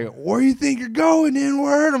no. they're like, where do you think you're going,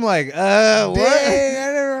 N-word? I'm like, what? Dang,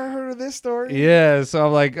 I never heard of this story. Yeah, so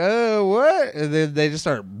I'm like, what? And then they just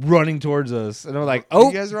start running towards us, and I'm like, oh,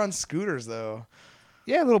 You guys were on scooters though.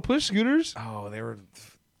 yeah, little push scooters. Oh,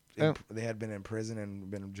 they had been in prison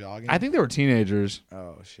and been jogging. I think they were teenagers,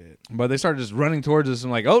 Oh shit. but they started just running towards us.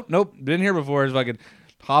 I'm like, oh, nope, been here before. It's fucking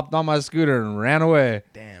hopped on my scooter and ran away.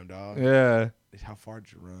 Damn, dog. Yeah, How far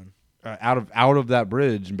did you run? out of that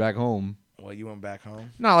bridge and back home. Well, you went back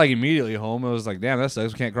home. Not like immediately home. It was like, damn, that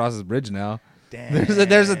sucks. We can't cross this bridge now. Damn.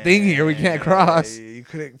 There's a thing here we can't cross. You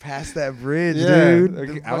couldn't pass that bridge, Yeah. dude.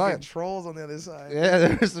 Okay, The I like- fucking trolls on the other side. Yeah,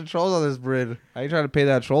 there's some trolls on this bridge. How you trying to pay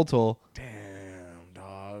that troll toll? Damn,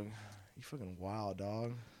 dog. You fucking wild,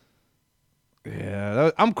 dog.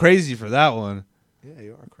 Yeah, I'm crazy for that one. Yeah,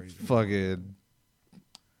 you are crazy. Fucking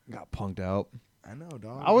got punked out. I know,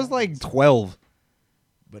 dog. I was like 12.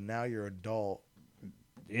 But now you're adult.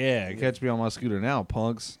 Yeah, catch me on my scooter now,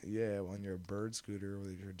 punks. Yeah, when you're a bird scooter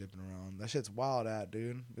where you're dipping around. That shit's wild out,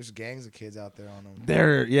 dude. There's gangs of kids out there on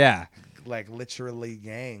them. Yeah, Like literally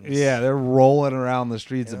gangs. they're rolling around the They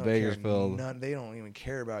streets of don't care Bakersfield. They don't even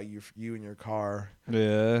care about you and your car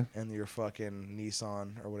Yeah, and your fucking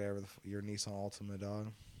Nissan or whatever, your Nissan Altima,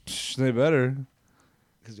 dog. they better.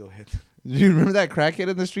 Because you'll hit. Do you remember that crackhead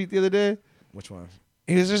in the street the other day? Which one?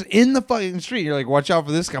 He was just in the fucking street. You're like, watch out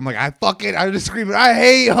for this guy. I'm like, I'm just screaming, I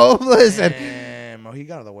hate homeless. And Damn. Oh, he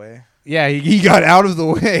got out of the way. yeah, he got out of the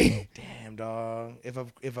way. Damn, dog. If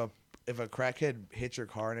a crackhead hit your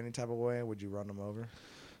car in any type of way, would you run him over?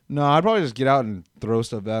 No, I'd probably just get out and throw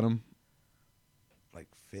stuff at him. Like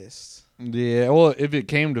fists? Yeah, well, if it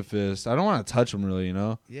came to fists, I don't want to touch them really, you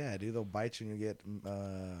know? Yeah, dude. They'll bite you and you get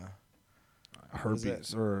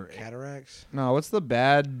Herpes or cataracts. no, what's the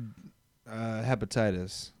bad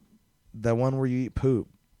hepatitis? That one where you eat poop.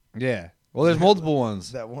 Yeah. Well, there's multiple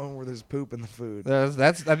ones. That one where there's poop in the food.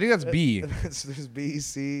 That's I think that's B. There's B,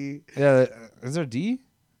 C. Yeah, is there D?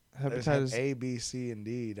 There's Hepatitis. A, B, C, and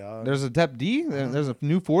D, dog. There's a Hep D. There's a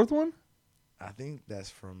new fourth one. I think that's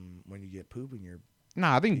from when you get poop in your.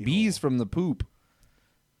 Nah, I think B's from the poop.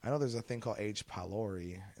 I know there's a thing called H.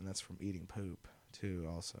 pylori, and that's from eating poop too.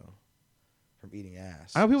 Also, from eating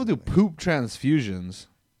ass. I know people do poop transfusions.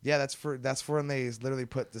 Yeah, that's for when they literally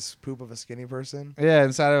put this poop of a skinny person. Yeah,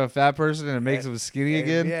 inside of a fat person, and it makes them skinny And,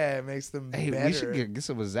 again. yeah, it makes them Hey, better. we should get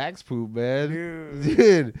some of Zach's poop, man. Dude.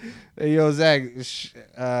 Dude. Hey, yo, Zach.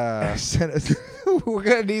 We're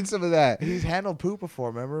gonna need some of that. He's handled poop before.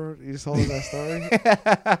 Remember? You just told us that story.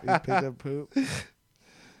 He picked up poop.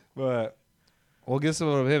 But we'll get some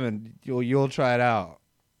of him, and you'll try it out.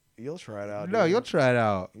 You'll try it out. No, dude. you'll try it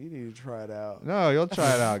out. You need to try it out. No, you'll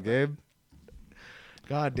try it out, Gabe.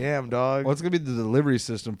 God damn, dog. What's gonna be the delivery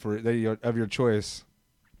system of your choice?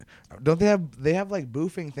 Don't they have like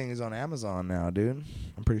boofing things on Amazon now, dude?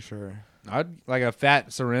 I'm pretty sure. I'd like a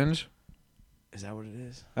fat syringe. Is that what it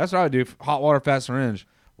is? That's what I would do. Hot water fat syringe.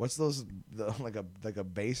 What's those? Like a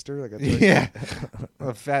baster, like a Yeah,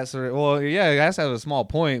 a fat syringe. Well, yeah, it has to have a small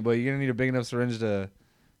point, but you're gonna need a big enough syringe to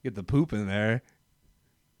get the poop in there.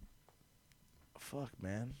 Fuck,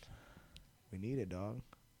 man. We need it, dog.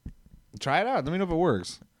 Try it out. Let me know if it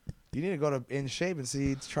works. You need to go to In Shape and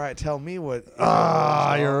see. Try it. Tell me what.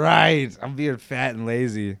 Ah, you're right. I'm being fat and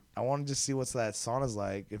lazy. I want to just see what's that sauna's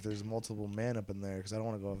like. If there's multiple men up in there, because I don't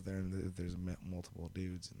want to go up there and if there's multiple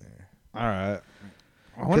dudes in there. All right.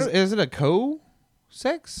 I wonder, is it a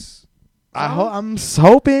co-sex? I'm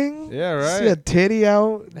hoping. Yeah, right. See a titty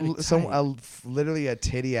out. That'd be Some tight. literally a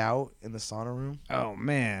titty out in the sauna room. Oh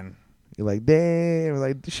man, You're like, damn. We're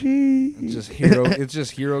like, she. it's just hero. It's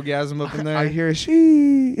just hero-gasm up in there. I hear a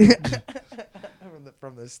she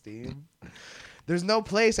from the steam. There's no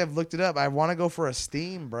place. I've looked it up. I want to go for a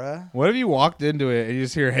steam, bruh. What if you walked into it and you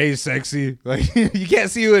just hear, "Hey, sexy"? Like you can't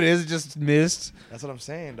see who it is, just mist. That's what I'm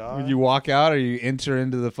saying, dog. When you walk out or you enter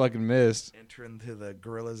into the fucking mist. Enter into the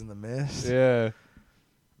gorillas in the mist. Yeah.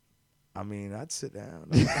 I mean, I'd sit down.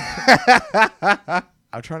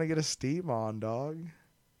 I'm trying to get a steam on, dog.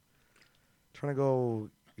 Trying to go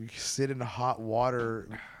sit in hot water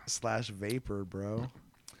 / vapor, bro.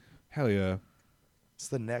 Hell yeah. It's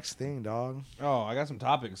the next thing, dog. Oh, I got some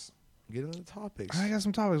topics. Get into the topics. I got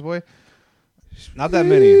some topics, boy. Not that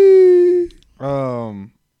many.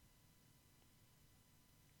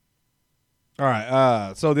 All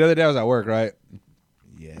right. So the other day I was at work, right?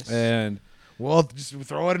 Yes. And Well, just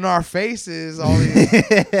throw it in our faces,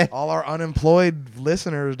 all our unemployed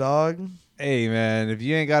listeners, dog. hey, man, if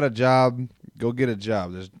you ain't got a job, go get a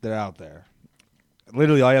job. They're out there.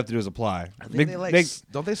 Literally, all you have to do is apply. I think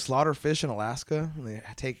don't they slaughter fish in Alaska?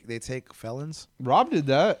 They take felons. Rob did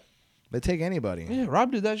that. They take anybody. Yeah,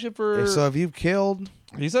 Rob did that shit for. So if you've killed,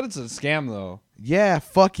 He said it's a scam though. yeah,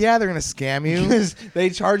 fuck yeah, they're gonna scam you Because they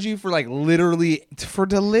charge you for like literally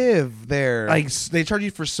to live there. they charge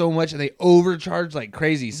you for so much and they overcharge like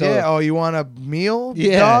crazy. So yeah, oh, you want a meal?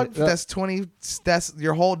 Yeah. dog? That's 20. That's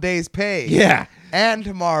your whole day's pay. yeah. and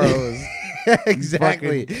tomorrow's.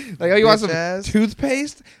 Exactly. Fucking Like, oh, you want some bitch ass.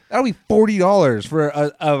 toothpaste? That'll be $40 for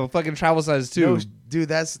a fucking travel size tube. No, dude,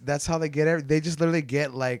 that's how they get they just literally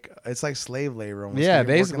get like it's like slave labor. Almost. Yeah, You're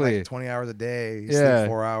working, basically. like 20 hours a day. You Yeah. sleep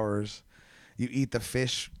 4 hours. You eat the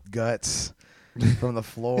fish guts. from the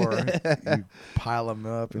floor. You pile them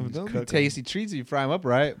up and Those cook be 'em. tasty treats if you fry them up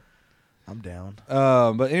right. I'm down.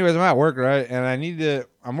 But anyways, I'm at work, right? And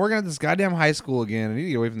I'm working at this goddamn high school again. I need to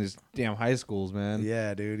get away from these damn high schools, man.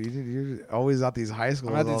 Yeah, dude. You're always at these high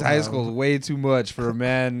schools. I'm at all these the high time. schools way too much for a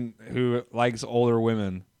man who likes older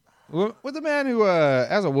women. With a man who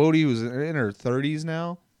has a woody who's in her 30s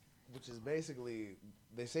now. Which is basically,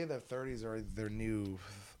 they say their 30s are their new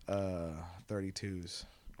 32s.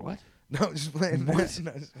 What? No, just playing. What?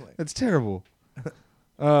 No, just playing. That's terrible.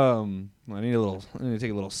 I need to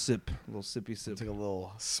take a little sip, a little sippy sip. Take a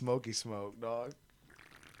little smoky smoke, dog.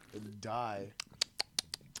 And die.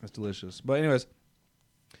 That's delicious. But anyways,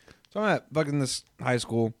 so I'm at fucking this high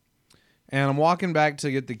school, and I'm walking back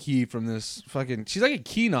to get the key from this fucking. She's like a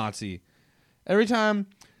key Nazi. Every time.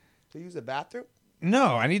 To use the bathroom? No,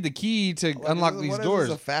 I need the key to unlock these doors. Is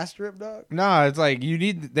this, a fast trip, dog? No, it's like you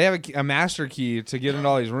need. They have a master key to get into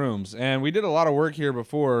all these rooms, and we did a lot of work here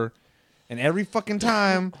before. And every fucking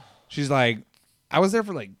time, she's like, I was there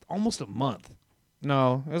for like almost a month.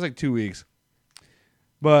 No, it was like 2 weeks.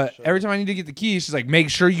 But every time I need to get the key, she's like, make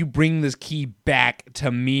sure you bring this key back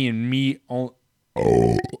to me and me only.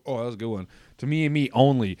 Oh, that was a good one. To me and me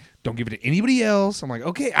only. Don't give it to anybody else. I'm like,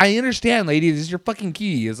 okay, I understand, lady. This is your fucking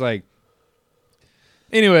key. It's like,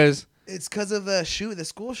 anyways. It's because of the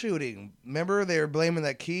school shooting. Remember they were blaming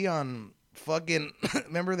that key on fucking.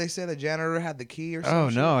 Remember they said the janitor had the key or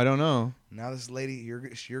something. Oh no, I don't know. Now this lady,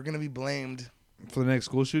 you're gonna be blamed For the next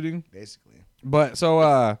school shooting, basically. but so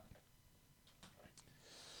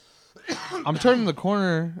I'm turning the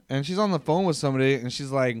corner and she's on the phone with somebody and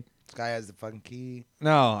she's like, This guy has the fucking key.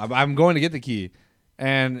 "No, I'm going to get the key,"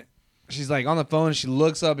 and she's like on the phone. And she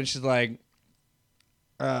looks up and she's like,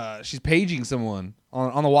 she's paging someone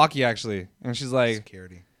on the walkie actually, and she's like,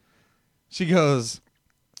 Security. she goes,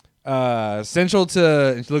 central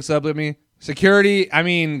to. And she looks up at me. Security. I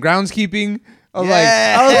mean groundskeeping. I was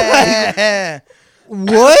like,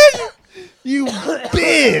 what? You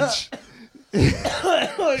bitch.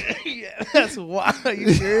 Yeah, that's wild. Are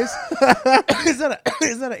you serious? is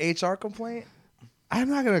that an HR complaint? I'm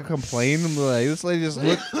not gonna complain. But like, this lady just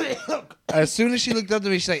looked. As soon as she looked up to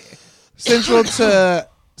me, she's like, "Central to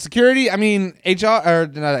security. I mean HR or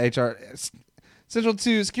not HR. Central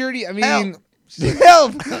to security. I mean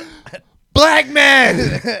help. Black man.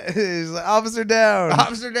 He's like, officer down.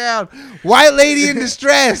 Officer down. White lady in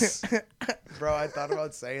distress." Bro, I thought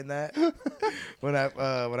about saying that when I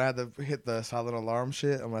had to hit the silent alarm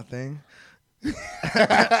shit on my thing.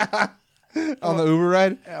 On the Uber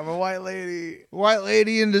ride. I'm a white lady. White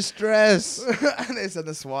lady in distress. They sent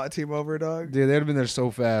the SWAT team over, dog. Dude, they'd have been there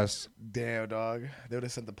so fast. Damn, dog. They would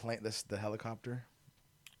have sent the helicopter.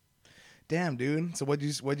 Damn, dude. So what'd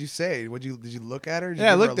you say? Did you look at her? Did you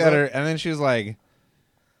Yeah, I give looked a at look? her, and then she was like,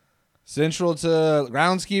 "Central to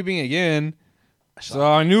groundskeeping again." So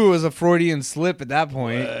I knew it was a Freudian slip at that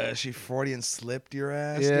point. She Freudian slipped your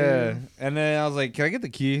ass. Yeah. Dude. And then I was like, "Can I get the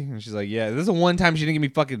key?" And she's like, "Yeah." This is the one time she didn't get me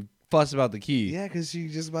fucking fuss about the key. Yeah, because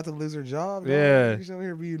she's just about to lose her job. Dog. Yeah. She's over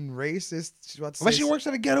here being racist. She's about to But say she works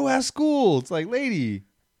at a ghetto ass school. It's like, lady.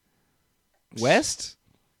 West?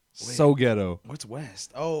 Wait. So ghetto. What's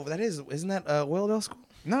West? Oh, isn't that Willdale School?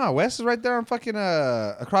 No, West is right there on fucking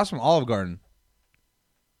across from Olive Garden.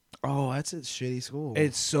 Oh, that's a shitty school.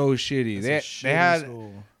 It's so shitty. That's a They shitty had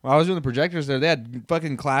school. when I was doing the projectors there, they had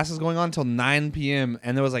fucking classes going on until 9 p.m.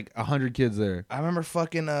 and there was like 100 kids there. I remember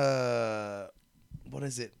fucking what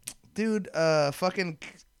is it, dude? Fucking,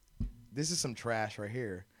 this is some trash right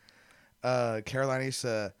here. Caroline used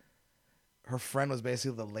to. Her friend was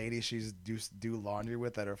basically the lady she used to do laundry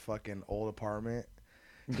with at her fucking old apartment.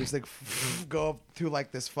 Just like go up to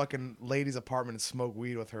like this fucking lady's apartment and smoke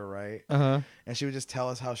weed with her, right? And she would just tell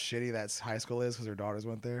us how shitty that high school is because her daughters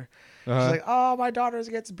went there. She's like, "Oh, my daughters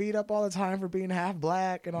gets beat up all the time for being half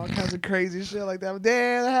black and all kinds of crazy shit like that." But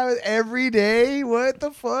damn, they have it every day. What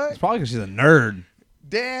the fuck? It's probably because she's a nerd.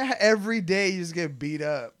 Damn, every day you just get beat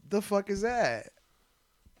up. The fuck is that?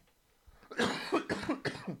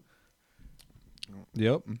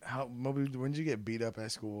 Yep. Moby, when did you get beat up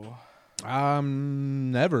at school?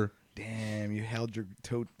 Never. Damn, you held your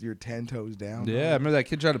 10 toes down. Yeah, I remember that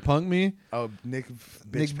kid tried to punk me. Oh, Nick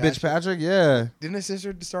Bitch Patrick. Yeah. Didn't his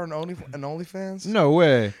sister start an OnlyFans? No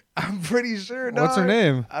way. I'm pretty sure. What's her dog.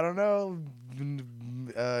 name? I don't know.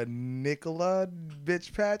 Nicola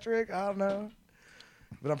Bitch Patrick. I don't know.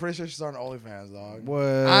 But I'm pretty sure she started an OnlyFans, dog. What?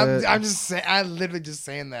 I'm just saying. I literally just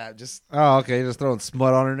saying that. Just Oh, okay. You're just throwing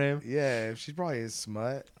smut on her name. yeah. She probably is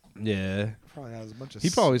smut. Yeah. Probably has a bunch of. He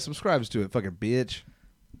probably subscribes to it. Fucking bitch.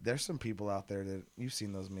 There's some people out there that you've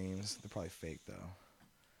seen those memes. They're probably fake though.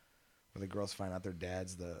 Where the girls find out their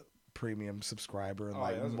dad's the premium subscriber and Oh,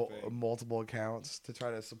 yeah, those are fake. multiple accounts to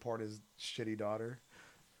try to support his shitty daughter.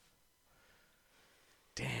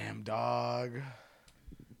 Damn, dog.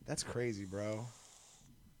 That's crazy, bro.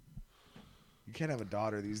 You can't have a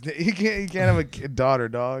daughter these days. You can't have a daughter,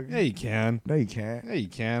 dog. Yeah, you can. No, you can't. Yeah, you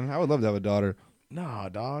can. I would love to have a daughter. Nah,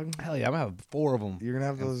 dog. Hell yeah, I'm gonna have 4 of them. You're gonna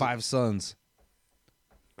have And those 5 sons.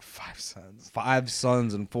 5 sons. 5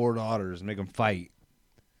 sons and 4 daughters. Make them fight.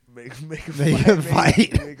 Make Make fight. 'em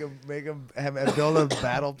fight. Make them build a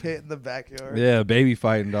battle pit in the backyard. Yeah, baby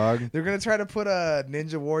fighting, dog. They're gonna try to put a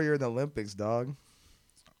Ninja Warrior in the Olympics, dog.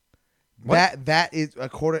 What? That is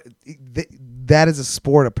that is a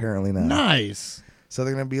sport apparently now. Nice. So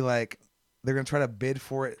they're gonna try to bid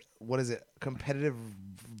for it. What is it? Competitive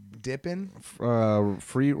dipping?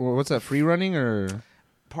 Free. What's that? Free running or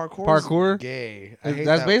Parkour? Parkour? Gay. I hate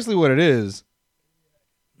That's that. basically what it is.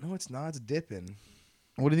 No, it's not. It's dipping.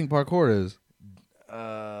 What do you think parkour is?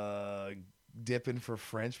 Dipping for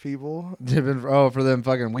French people. Dipping. For them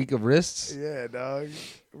fucking weak of wrists. Yeah, dog.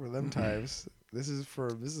 For them times. This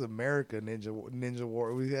is America Ninja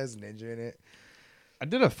War. It has ninja in it. I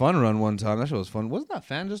did a fun run one time. That shit was fun. Wasn't that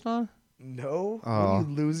fan just on? No. Oh. Are you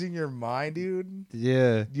losing your mind, dude?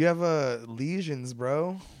 Yeah. You have lesions,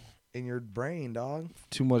 bro, in your brain, dog.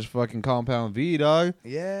 Too much fucking compound V, dog.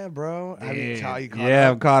 Yeah, bro. Have you caught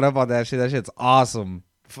I'm caught up on that shit. That shit's awesome.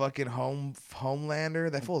 Fucking Homelander.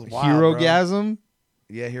 That fool's wild, bro. Herogasm?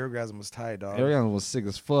 Yeah, Herogasm was tight, dog. Herogasm was sick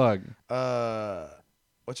as fuck.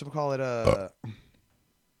 Whatchamacallit?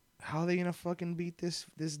 How are they gonna fucking beat this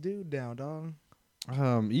dude down, dog?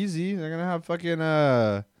 Easy. They're gonna have fucking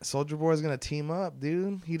Soldier Boy's gonna team up,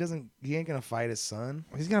 dude. He ain't gonna fight his son.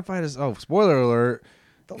 he's gonna fight his spoiler alert.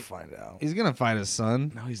 They'll find out. He's gonna fight his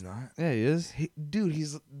son. No, he's not. Yeah, he is. Dude,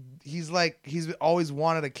 he's always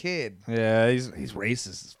wanted a kid. Yeah, he's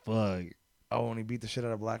racist as fuck. Oh, and he beat the shit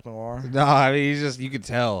out of Black Noir. No, I mean you could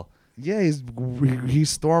tell. Yeah, he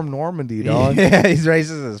stormed Normandy, dog. Yeah, he's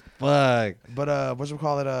racist as fuck. But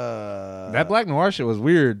That Black Noir shit was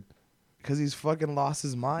weird. Because he's fucking lost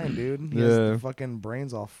his mind, dude. He Yeah. has the fucking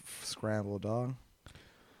brains all scrambled, dog.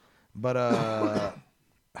 But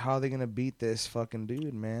how are they gonna beat this fucking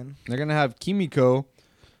dude, man? They're gonna have Kimiko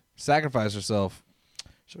sacrifice herself.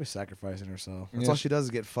 She'll be sacrificing herself. That's Yeah, all she does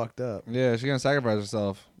is get fucked up. Yeah, she's gonna sacrifice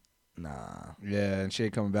herself. Nah. Yeah, and she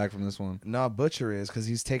ain't coming back from this one. No, Butcher is because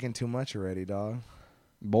he's taking too much already, dog.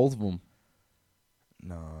 Both of them.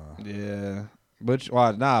 Nah. Yeah. What's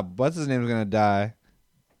his name's gonna die?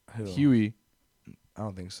 Who? Huey. I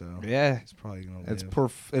don't think so. Yeah. He's probably gonna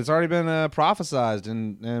live. It's already been prophesized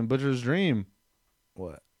in Butcher's dream.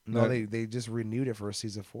 What? No, No. they just renewed it for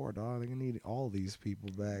season 4, dog. They're gonna need all these people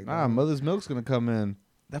back. Nah, dog. Mother's Milk's gonna come in.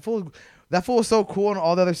 That fool was so cool in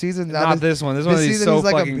all the other seasons. Now Not this one. This one this he's season so he's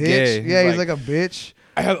like fucking a bitch. gay. Yeah, he's like a bitch.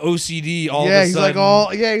 I have OCD all yeah, of a he's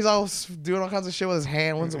sudden. he's all doing all kinds of shit with his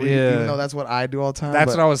hands. Yeah. Even though that's what I do all the time.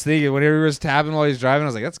 That's what I was thinking. Whenever he was tapping while he's driving, I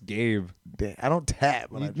was like, that's Gabe. I don't tap.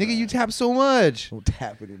 Nigga, you tap so much. I don't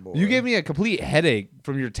tap anymore. You gave me a complete headache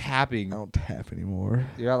from your tapping. I don't tap anymore.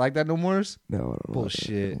 You're not like that no more? No, I don't.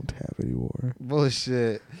 Bullshit. I don't tap anymore.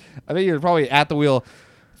 Bullshit. I think you're probably at the wheel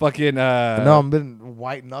fucking... No, I've been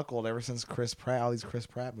white knuckled ever since Chris Pratt. All these Chris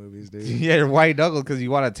Pratt movies, dude. Yeah, you're white knuckled because you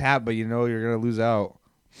want to tap, but you know you're going to lose out.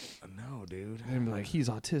 No, dude. They're going to be like, he's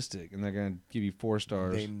autistic. And they're going to give you 4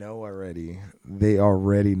 stars. They know already. They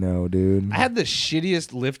already know, dude. I had the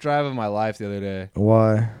shittiest lift drive of my life the other day.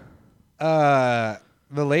 Why? The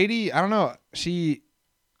lady, I don't know, she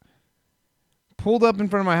pulled up in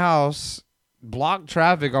front of my house, blocked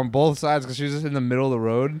traffic on both sides because she was just in the middle of the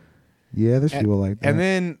road. Yeah, there's people like that. And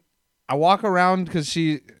then I walk around because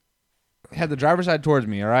she had the driver's side towards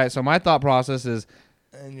me, all right? So my thought process is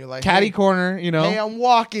and you're like, caddy hey, corner, you know? Hey, I'm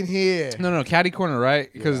walking here. No, caddy corner,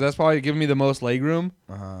 right? Because that's probably giving me the most leg room.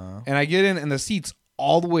 Uh-huh. And I get in, and the seat's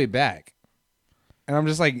all the way back. And I'm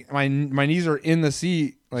just like, my knees are in the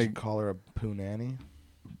seat. Like, call her a poo nanny?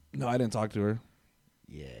 No, I didn't talk to her.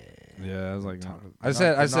 Yeah. Yeah, I was like, I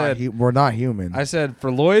said, we're not human. I said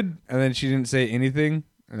for Lloyd, and then she didn't say anything,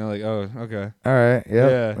 and they're like, oh, okay. All right.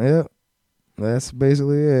 Yep. That's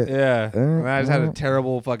basically it. Yeah. And I just had a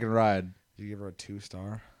terrible fucking ride. Did you give her a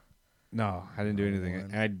 2-star? No, I didn't do anything.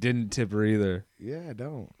 And I didn't tip her either. Yeah, I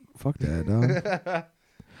don't. Fuck that, dog.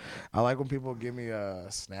 I like when people give me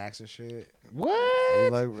snacks and shit.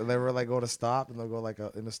 What? They were like go to stop and they'll go like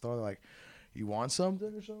in the store. They're like, you want something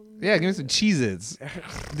or something? Yeah, give me some Cheez-Its.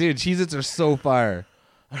 Dude, Cheez-Its are so fire.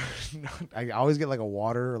 I always get like a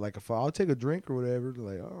water or like I'll take a drink or whatever. They're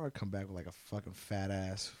like, oh, I come back with like a fucking fat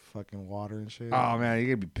ass fucking water and shit. Oh man,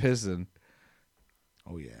 you're gonna be pissing.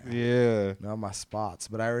 Oh yeah. Yeah. No, my spots.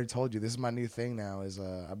 But I already told you this is my new thing now. Is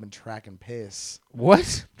I've been tracking piss.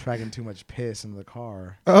 What? Tracking too much piss in the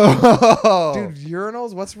car. Oh, Dude,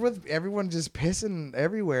 urinals. What's with everyone just pissing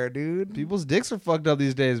everywhere, dude? people's dicks are fucked up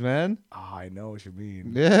these days, man. Oh, I know what you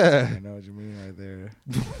mean. Yeah. I know what you mean right there.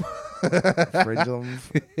 Fringulum.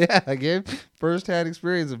 Yeah, I gave first-hand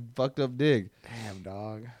experience of fucked up dick. Damn,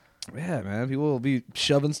 dog. Yeah, man. People will be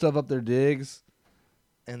shoving stuff up their dicks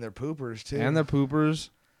And their poopers too. and their poopers.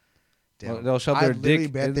 Damn. They'll shove I their literally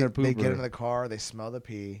dick bet in their pooper. They get into the car, they smell the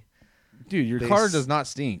pee. Dude, your They car s- does not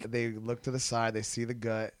stink. They look to the side, they see the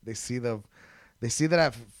gut, they see that I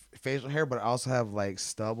have facial hair, but I also have like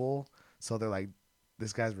stubble. So they're like,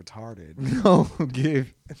 this guy's retarded. No, Gabe.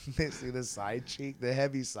 They see the side cheek, the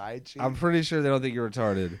heavy side cheek. I'm pretty sure they don't think you're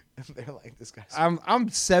retarded. They're like, this guy's I'm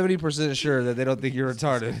 70% sure that they don't think you're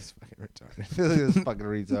retarded. This fucking retarded. This fucking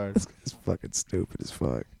retard. This guy's fucking stupid as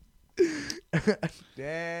fuck.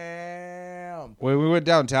 Damn. When we went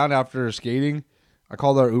downtown after skating, I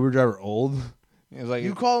called our Uber driver old. He was like,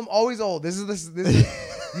 You call him always old. This is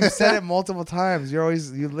you said it multiple times. You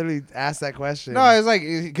literally ask that question. no, it's like,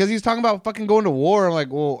 because he's talking about fucking going to war. I'm like,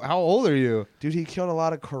 well, how old are you? Dude, he killed a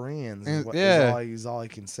lot of Koreans. Is Yeah. is all he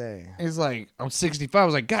can say. He's like, I'm 65. I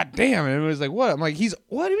was like, God damn. And everybody's like, what? I'm like,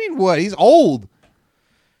 what do you mean what? He's old.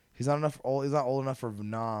 He's not old enough for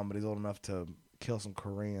Vietnam, but he's old enough to kill some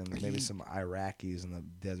Koreans, maybe some Iraqis in the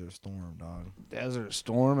Desert Storm, dog. Desert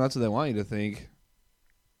Storm. That's what they want you to think.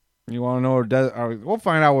 You want to know what we'll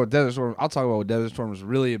find out what Desert Storm. I'll talk about what Desert Storm is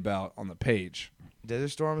really about on the page. Desert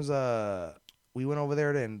Storm's we went over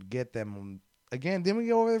there to get them again. Didn't we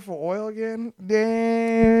go over there for oil again?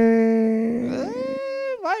 Damn.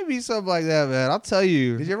 Might be something like that, man. I'll tell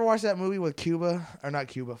you. Did you ever watch that movie with Cuba or not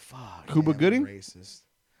Cuba? Fuck. Cuba man, I'm Gooding? Racist.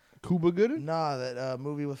 Cuba Gooding? Nah, that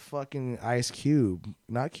movie with fucking Ice Cube,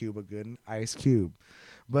 not Cuba Gooding, Ice Cube.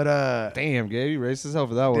 But Damn, Gabe, you racist as hell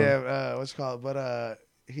for that one. yeah, what's it called? But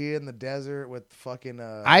he in the desert with fucking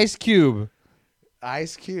Ice Cube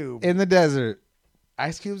Ice Cube. in the desert.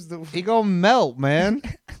 Ice Cube's the He gonna melt, man.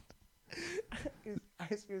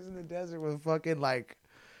 Ice Cube's in the desert with fucking like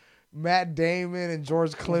Matt Damon and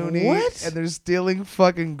George Clooney. What? And they're stealing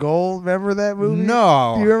fucking gold. Remember that movie?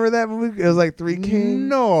 No. Do you remember that movie? It was like Three Kings.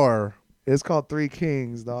 Nor. It's called Three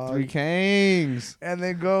Kings, dog. Three Kings. And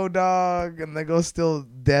they go, dog, and they go steal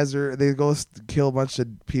desert. They go kill a bunch of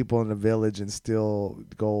people in the village and steal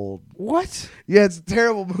gold. What? Yeah, it's a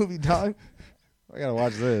terrible movie, dog. I gotta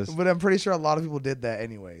watch this. But I'm pretty sure a lot of people did that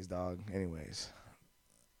anyways, dog. Anyways.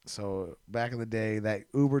 So back in the day, that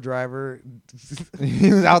Uber driver.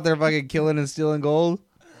 He was out there fucking killing and stealing gold?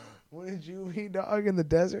 What did you eat, dog, in the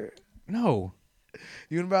desert? No.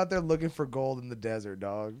 You went out there looking for gold in the desert,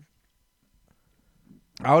 dog.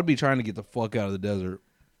 I would be trying to get the fuck out of the desert.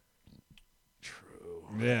 True.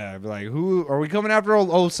 Yeah, I'd be like, who are we coming after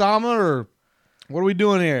Osama or what are we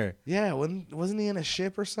doing here? Yeah, wasn't he in a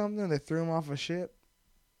ship or something? They threw him off a ship.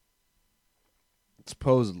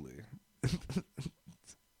 Supposedly.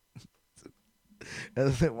 That's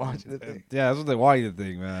what they want you to think. Yeah, that's what they want you to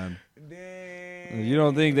think, man. Damn. You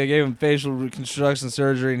don't think they gave him facial reconstruction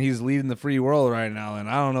surgery and he's leading the free world right now, and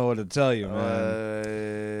I don't know what to tell you, man.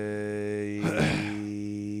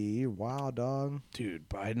 You're wild, dog. Dude,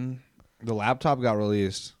 Biden. The laptop got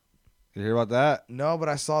released. You hear about that? No, but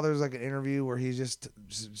I saw there was like an interview where he just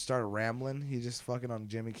started rambling. He just fucking on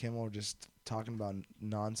Jimmy Kimmel, just talking about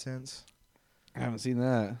nonsense. I haven't seen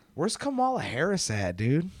that. Where's Kamala Harris at,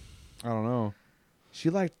 dude? I don't know. She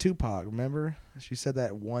liked Tupac, remember? She said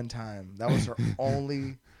that one time. That was her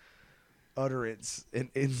only utterance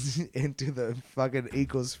into the fucking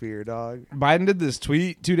ecosphere, dog. Biden did this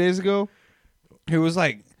tweet 2 days ago. It was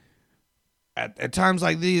like, at times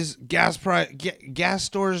like these, gas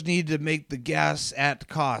stores need to make the gas at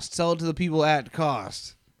cost. Sell it to the people at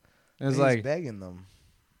cost. And it's He's like, begging them.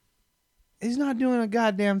 he's not doing a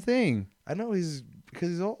goddamn thing. I know because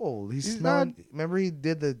he's old. He's smelling. Remember he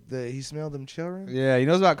did he smelled them children. Yeah, he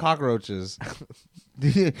knows about cockroaches.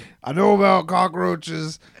 I know about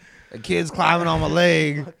cockroaches. The kids climbing on my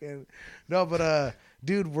leg. Fucking, no, but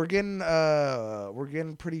dude, we're getting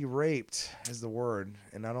pretty raped is the word,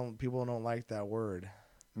 and people don't like that word.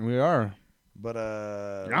 We are. But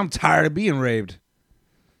I'm tired of being raped.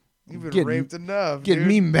 you've been getting- raped enough. Getting dude.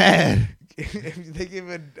 me mad. If they give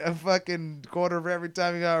it a fucking quarter of every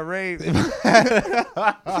time you got raped, you'd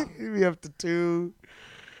be up to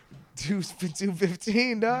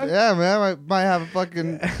 215, dog. Yeah, man. I might have a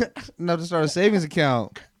fucking enough to start a savings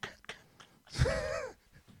account.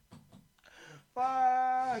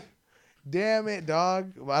 Fuck. Damn it,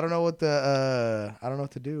 dog. I don't know what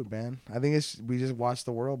to do, man. I think we just watch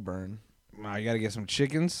the world burn. Nah, you gotta get some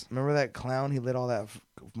chickens. Remember that clown? He lit all that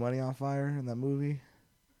money on fire in that movie.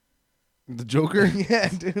 The Joker? Yeah,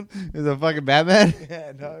 dude. Is a fucking Batman?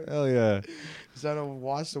 Yeah, dog. Hell yeah. He's trying to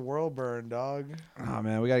watch the world burn, dog. Oh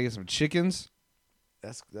man, we gotta get some chickens.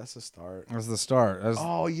 That's a start. That's the start.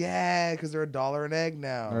 Oh yeah, because they're $1 an egg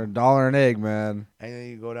now. They're $1 an egg, man. And then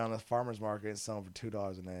you go down to the farmer's market and sell them for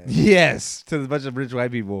 $2 an egg. Yes, to a bunch of rich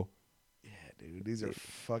white people. Yeah, dude. These are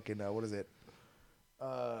fucking. What is it?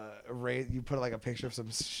 You put like a picture of some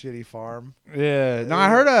shitty farm. Yeah. No, I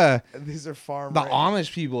heard These are farm. the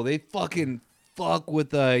Amish people. They fucking fuck with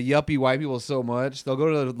the yuppie white people so much. They'll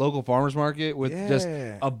go to the local farmer's market with just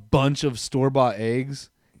a bunch of store-bought eggs.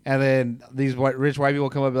 And then these rich white people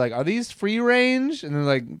come up and be like, "Are these free range?" And they're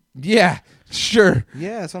like, "Yeah, sure."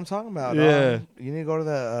 Yeah, that's what I'm talking about. Yeah. Dog. You need to go to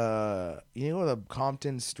the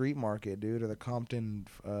Compton street market, dude, or the Compton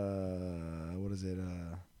what is it?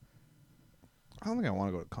 I don't think I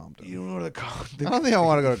want to go to Compton. You don't know the Compton. I don't think I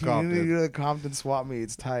want to go to You need Compton. to go to the Compton swap meet.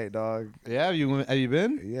 It's tight, dog. Yeah, have you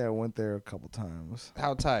been? Yeah, I went there a couple times.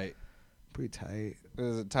 How tight? Pretty tight.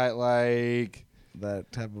 Is it tight like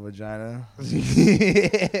That type of vagina. That's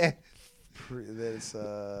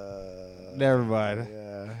Never mind.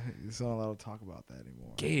 Yeah, it's not allowed to talk about that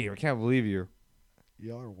anymore. Gabe, I can't believe you.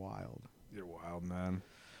 Y'all are wild. You're wild, man.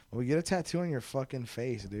 Well, get a tattoo on your fucking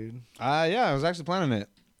face, dude. Yeah, I was actually planning it.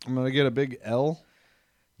 I'm gonna get a big L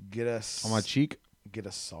Get a on my cheek. Get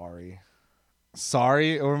a sorry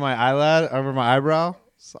Sorry over my eyebrow.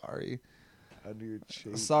 Sorry. under your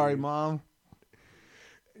cheek. Sorry, dude. mom.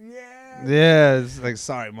 Yeah. Yeah, it's like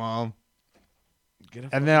sorry, mom. Get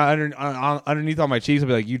a And then underneath all my cheeks, I'll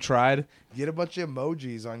be like, "You tried." get a bunch of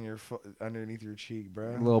emojis on your underneath your cheek,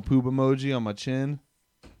 bro. A little poop emoji on my chin.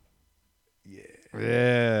 Yeah.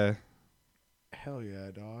 Yeah, Hell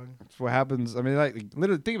yeah, dog. that's what happens. I mean, like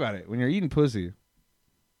literally, think about it. When you're eating pussy,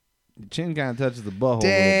 your chin kind of touches the butthole a little bit.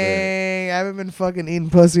 Dang, I haven't been fucking eating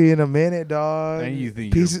pussy in a minute, dog. And you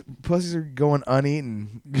think pussies are going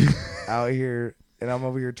uneaten out here, and I'm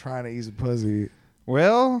over here trying to eat some pussy.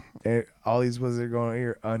 Well, And all these pussies are going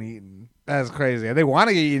here uneaten. that's crazy. And they want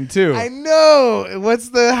to get eaten too. I know.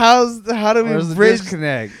 How do Where's we the bridge?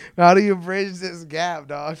 disconnect? How do you bridge this gap,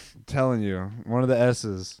 dog? I'm telling you, one of the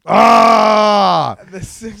S's. Ah, The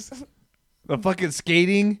six. the fucking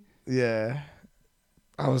skating. Yeah.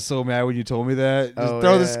 I was so mad when you told me that. Just Oh,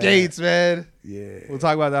 throw the yeah. skates, man. Yeah. We'll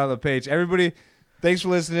talk about that on the page. Everybody, thanks for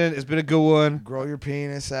listening. It's been a good one. Grow your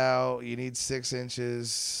penis out. You need 6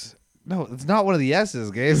 inches. No, it's not one of the S's,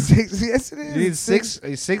 Gabe. Yes, it is. You need six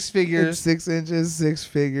It's figures. 6 inches, 6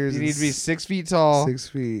 figures. You need and to be 6 feet tall, 6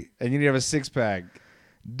 feet. and you need to have a 6-pack.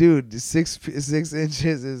 Dude, 6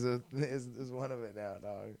 inches is one of it now,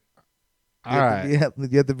 dog. All right. You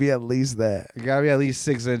have to be at least that. You gotta be at least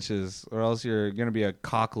 6 inches, or else you're gonna be a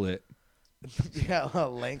cocklet. Yeah, a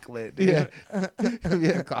lanklet, dude. Yeah, be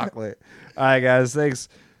a cocklet. All right, guys. Thanks.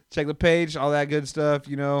 Check the page, all that good stuff.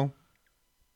 You know.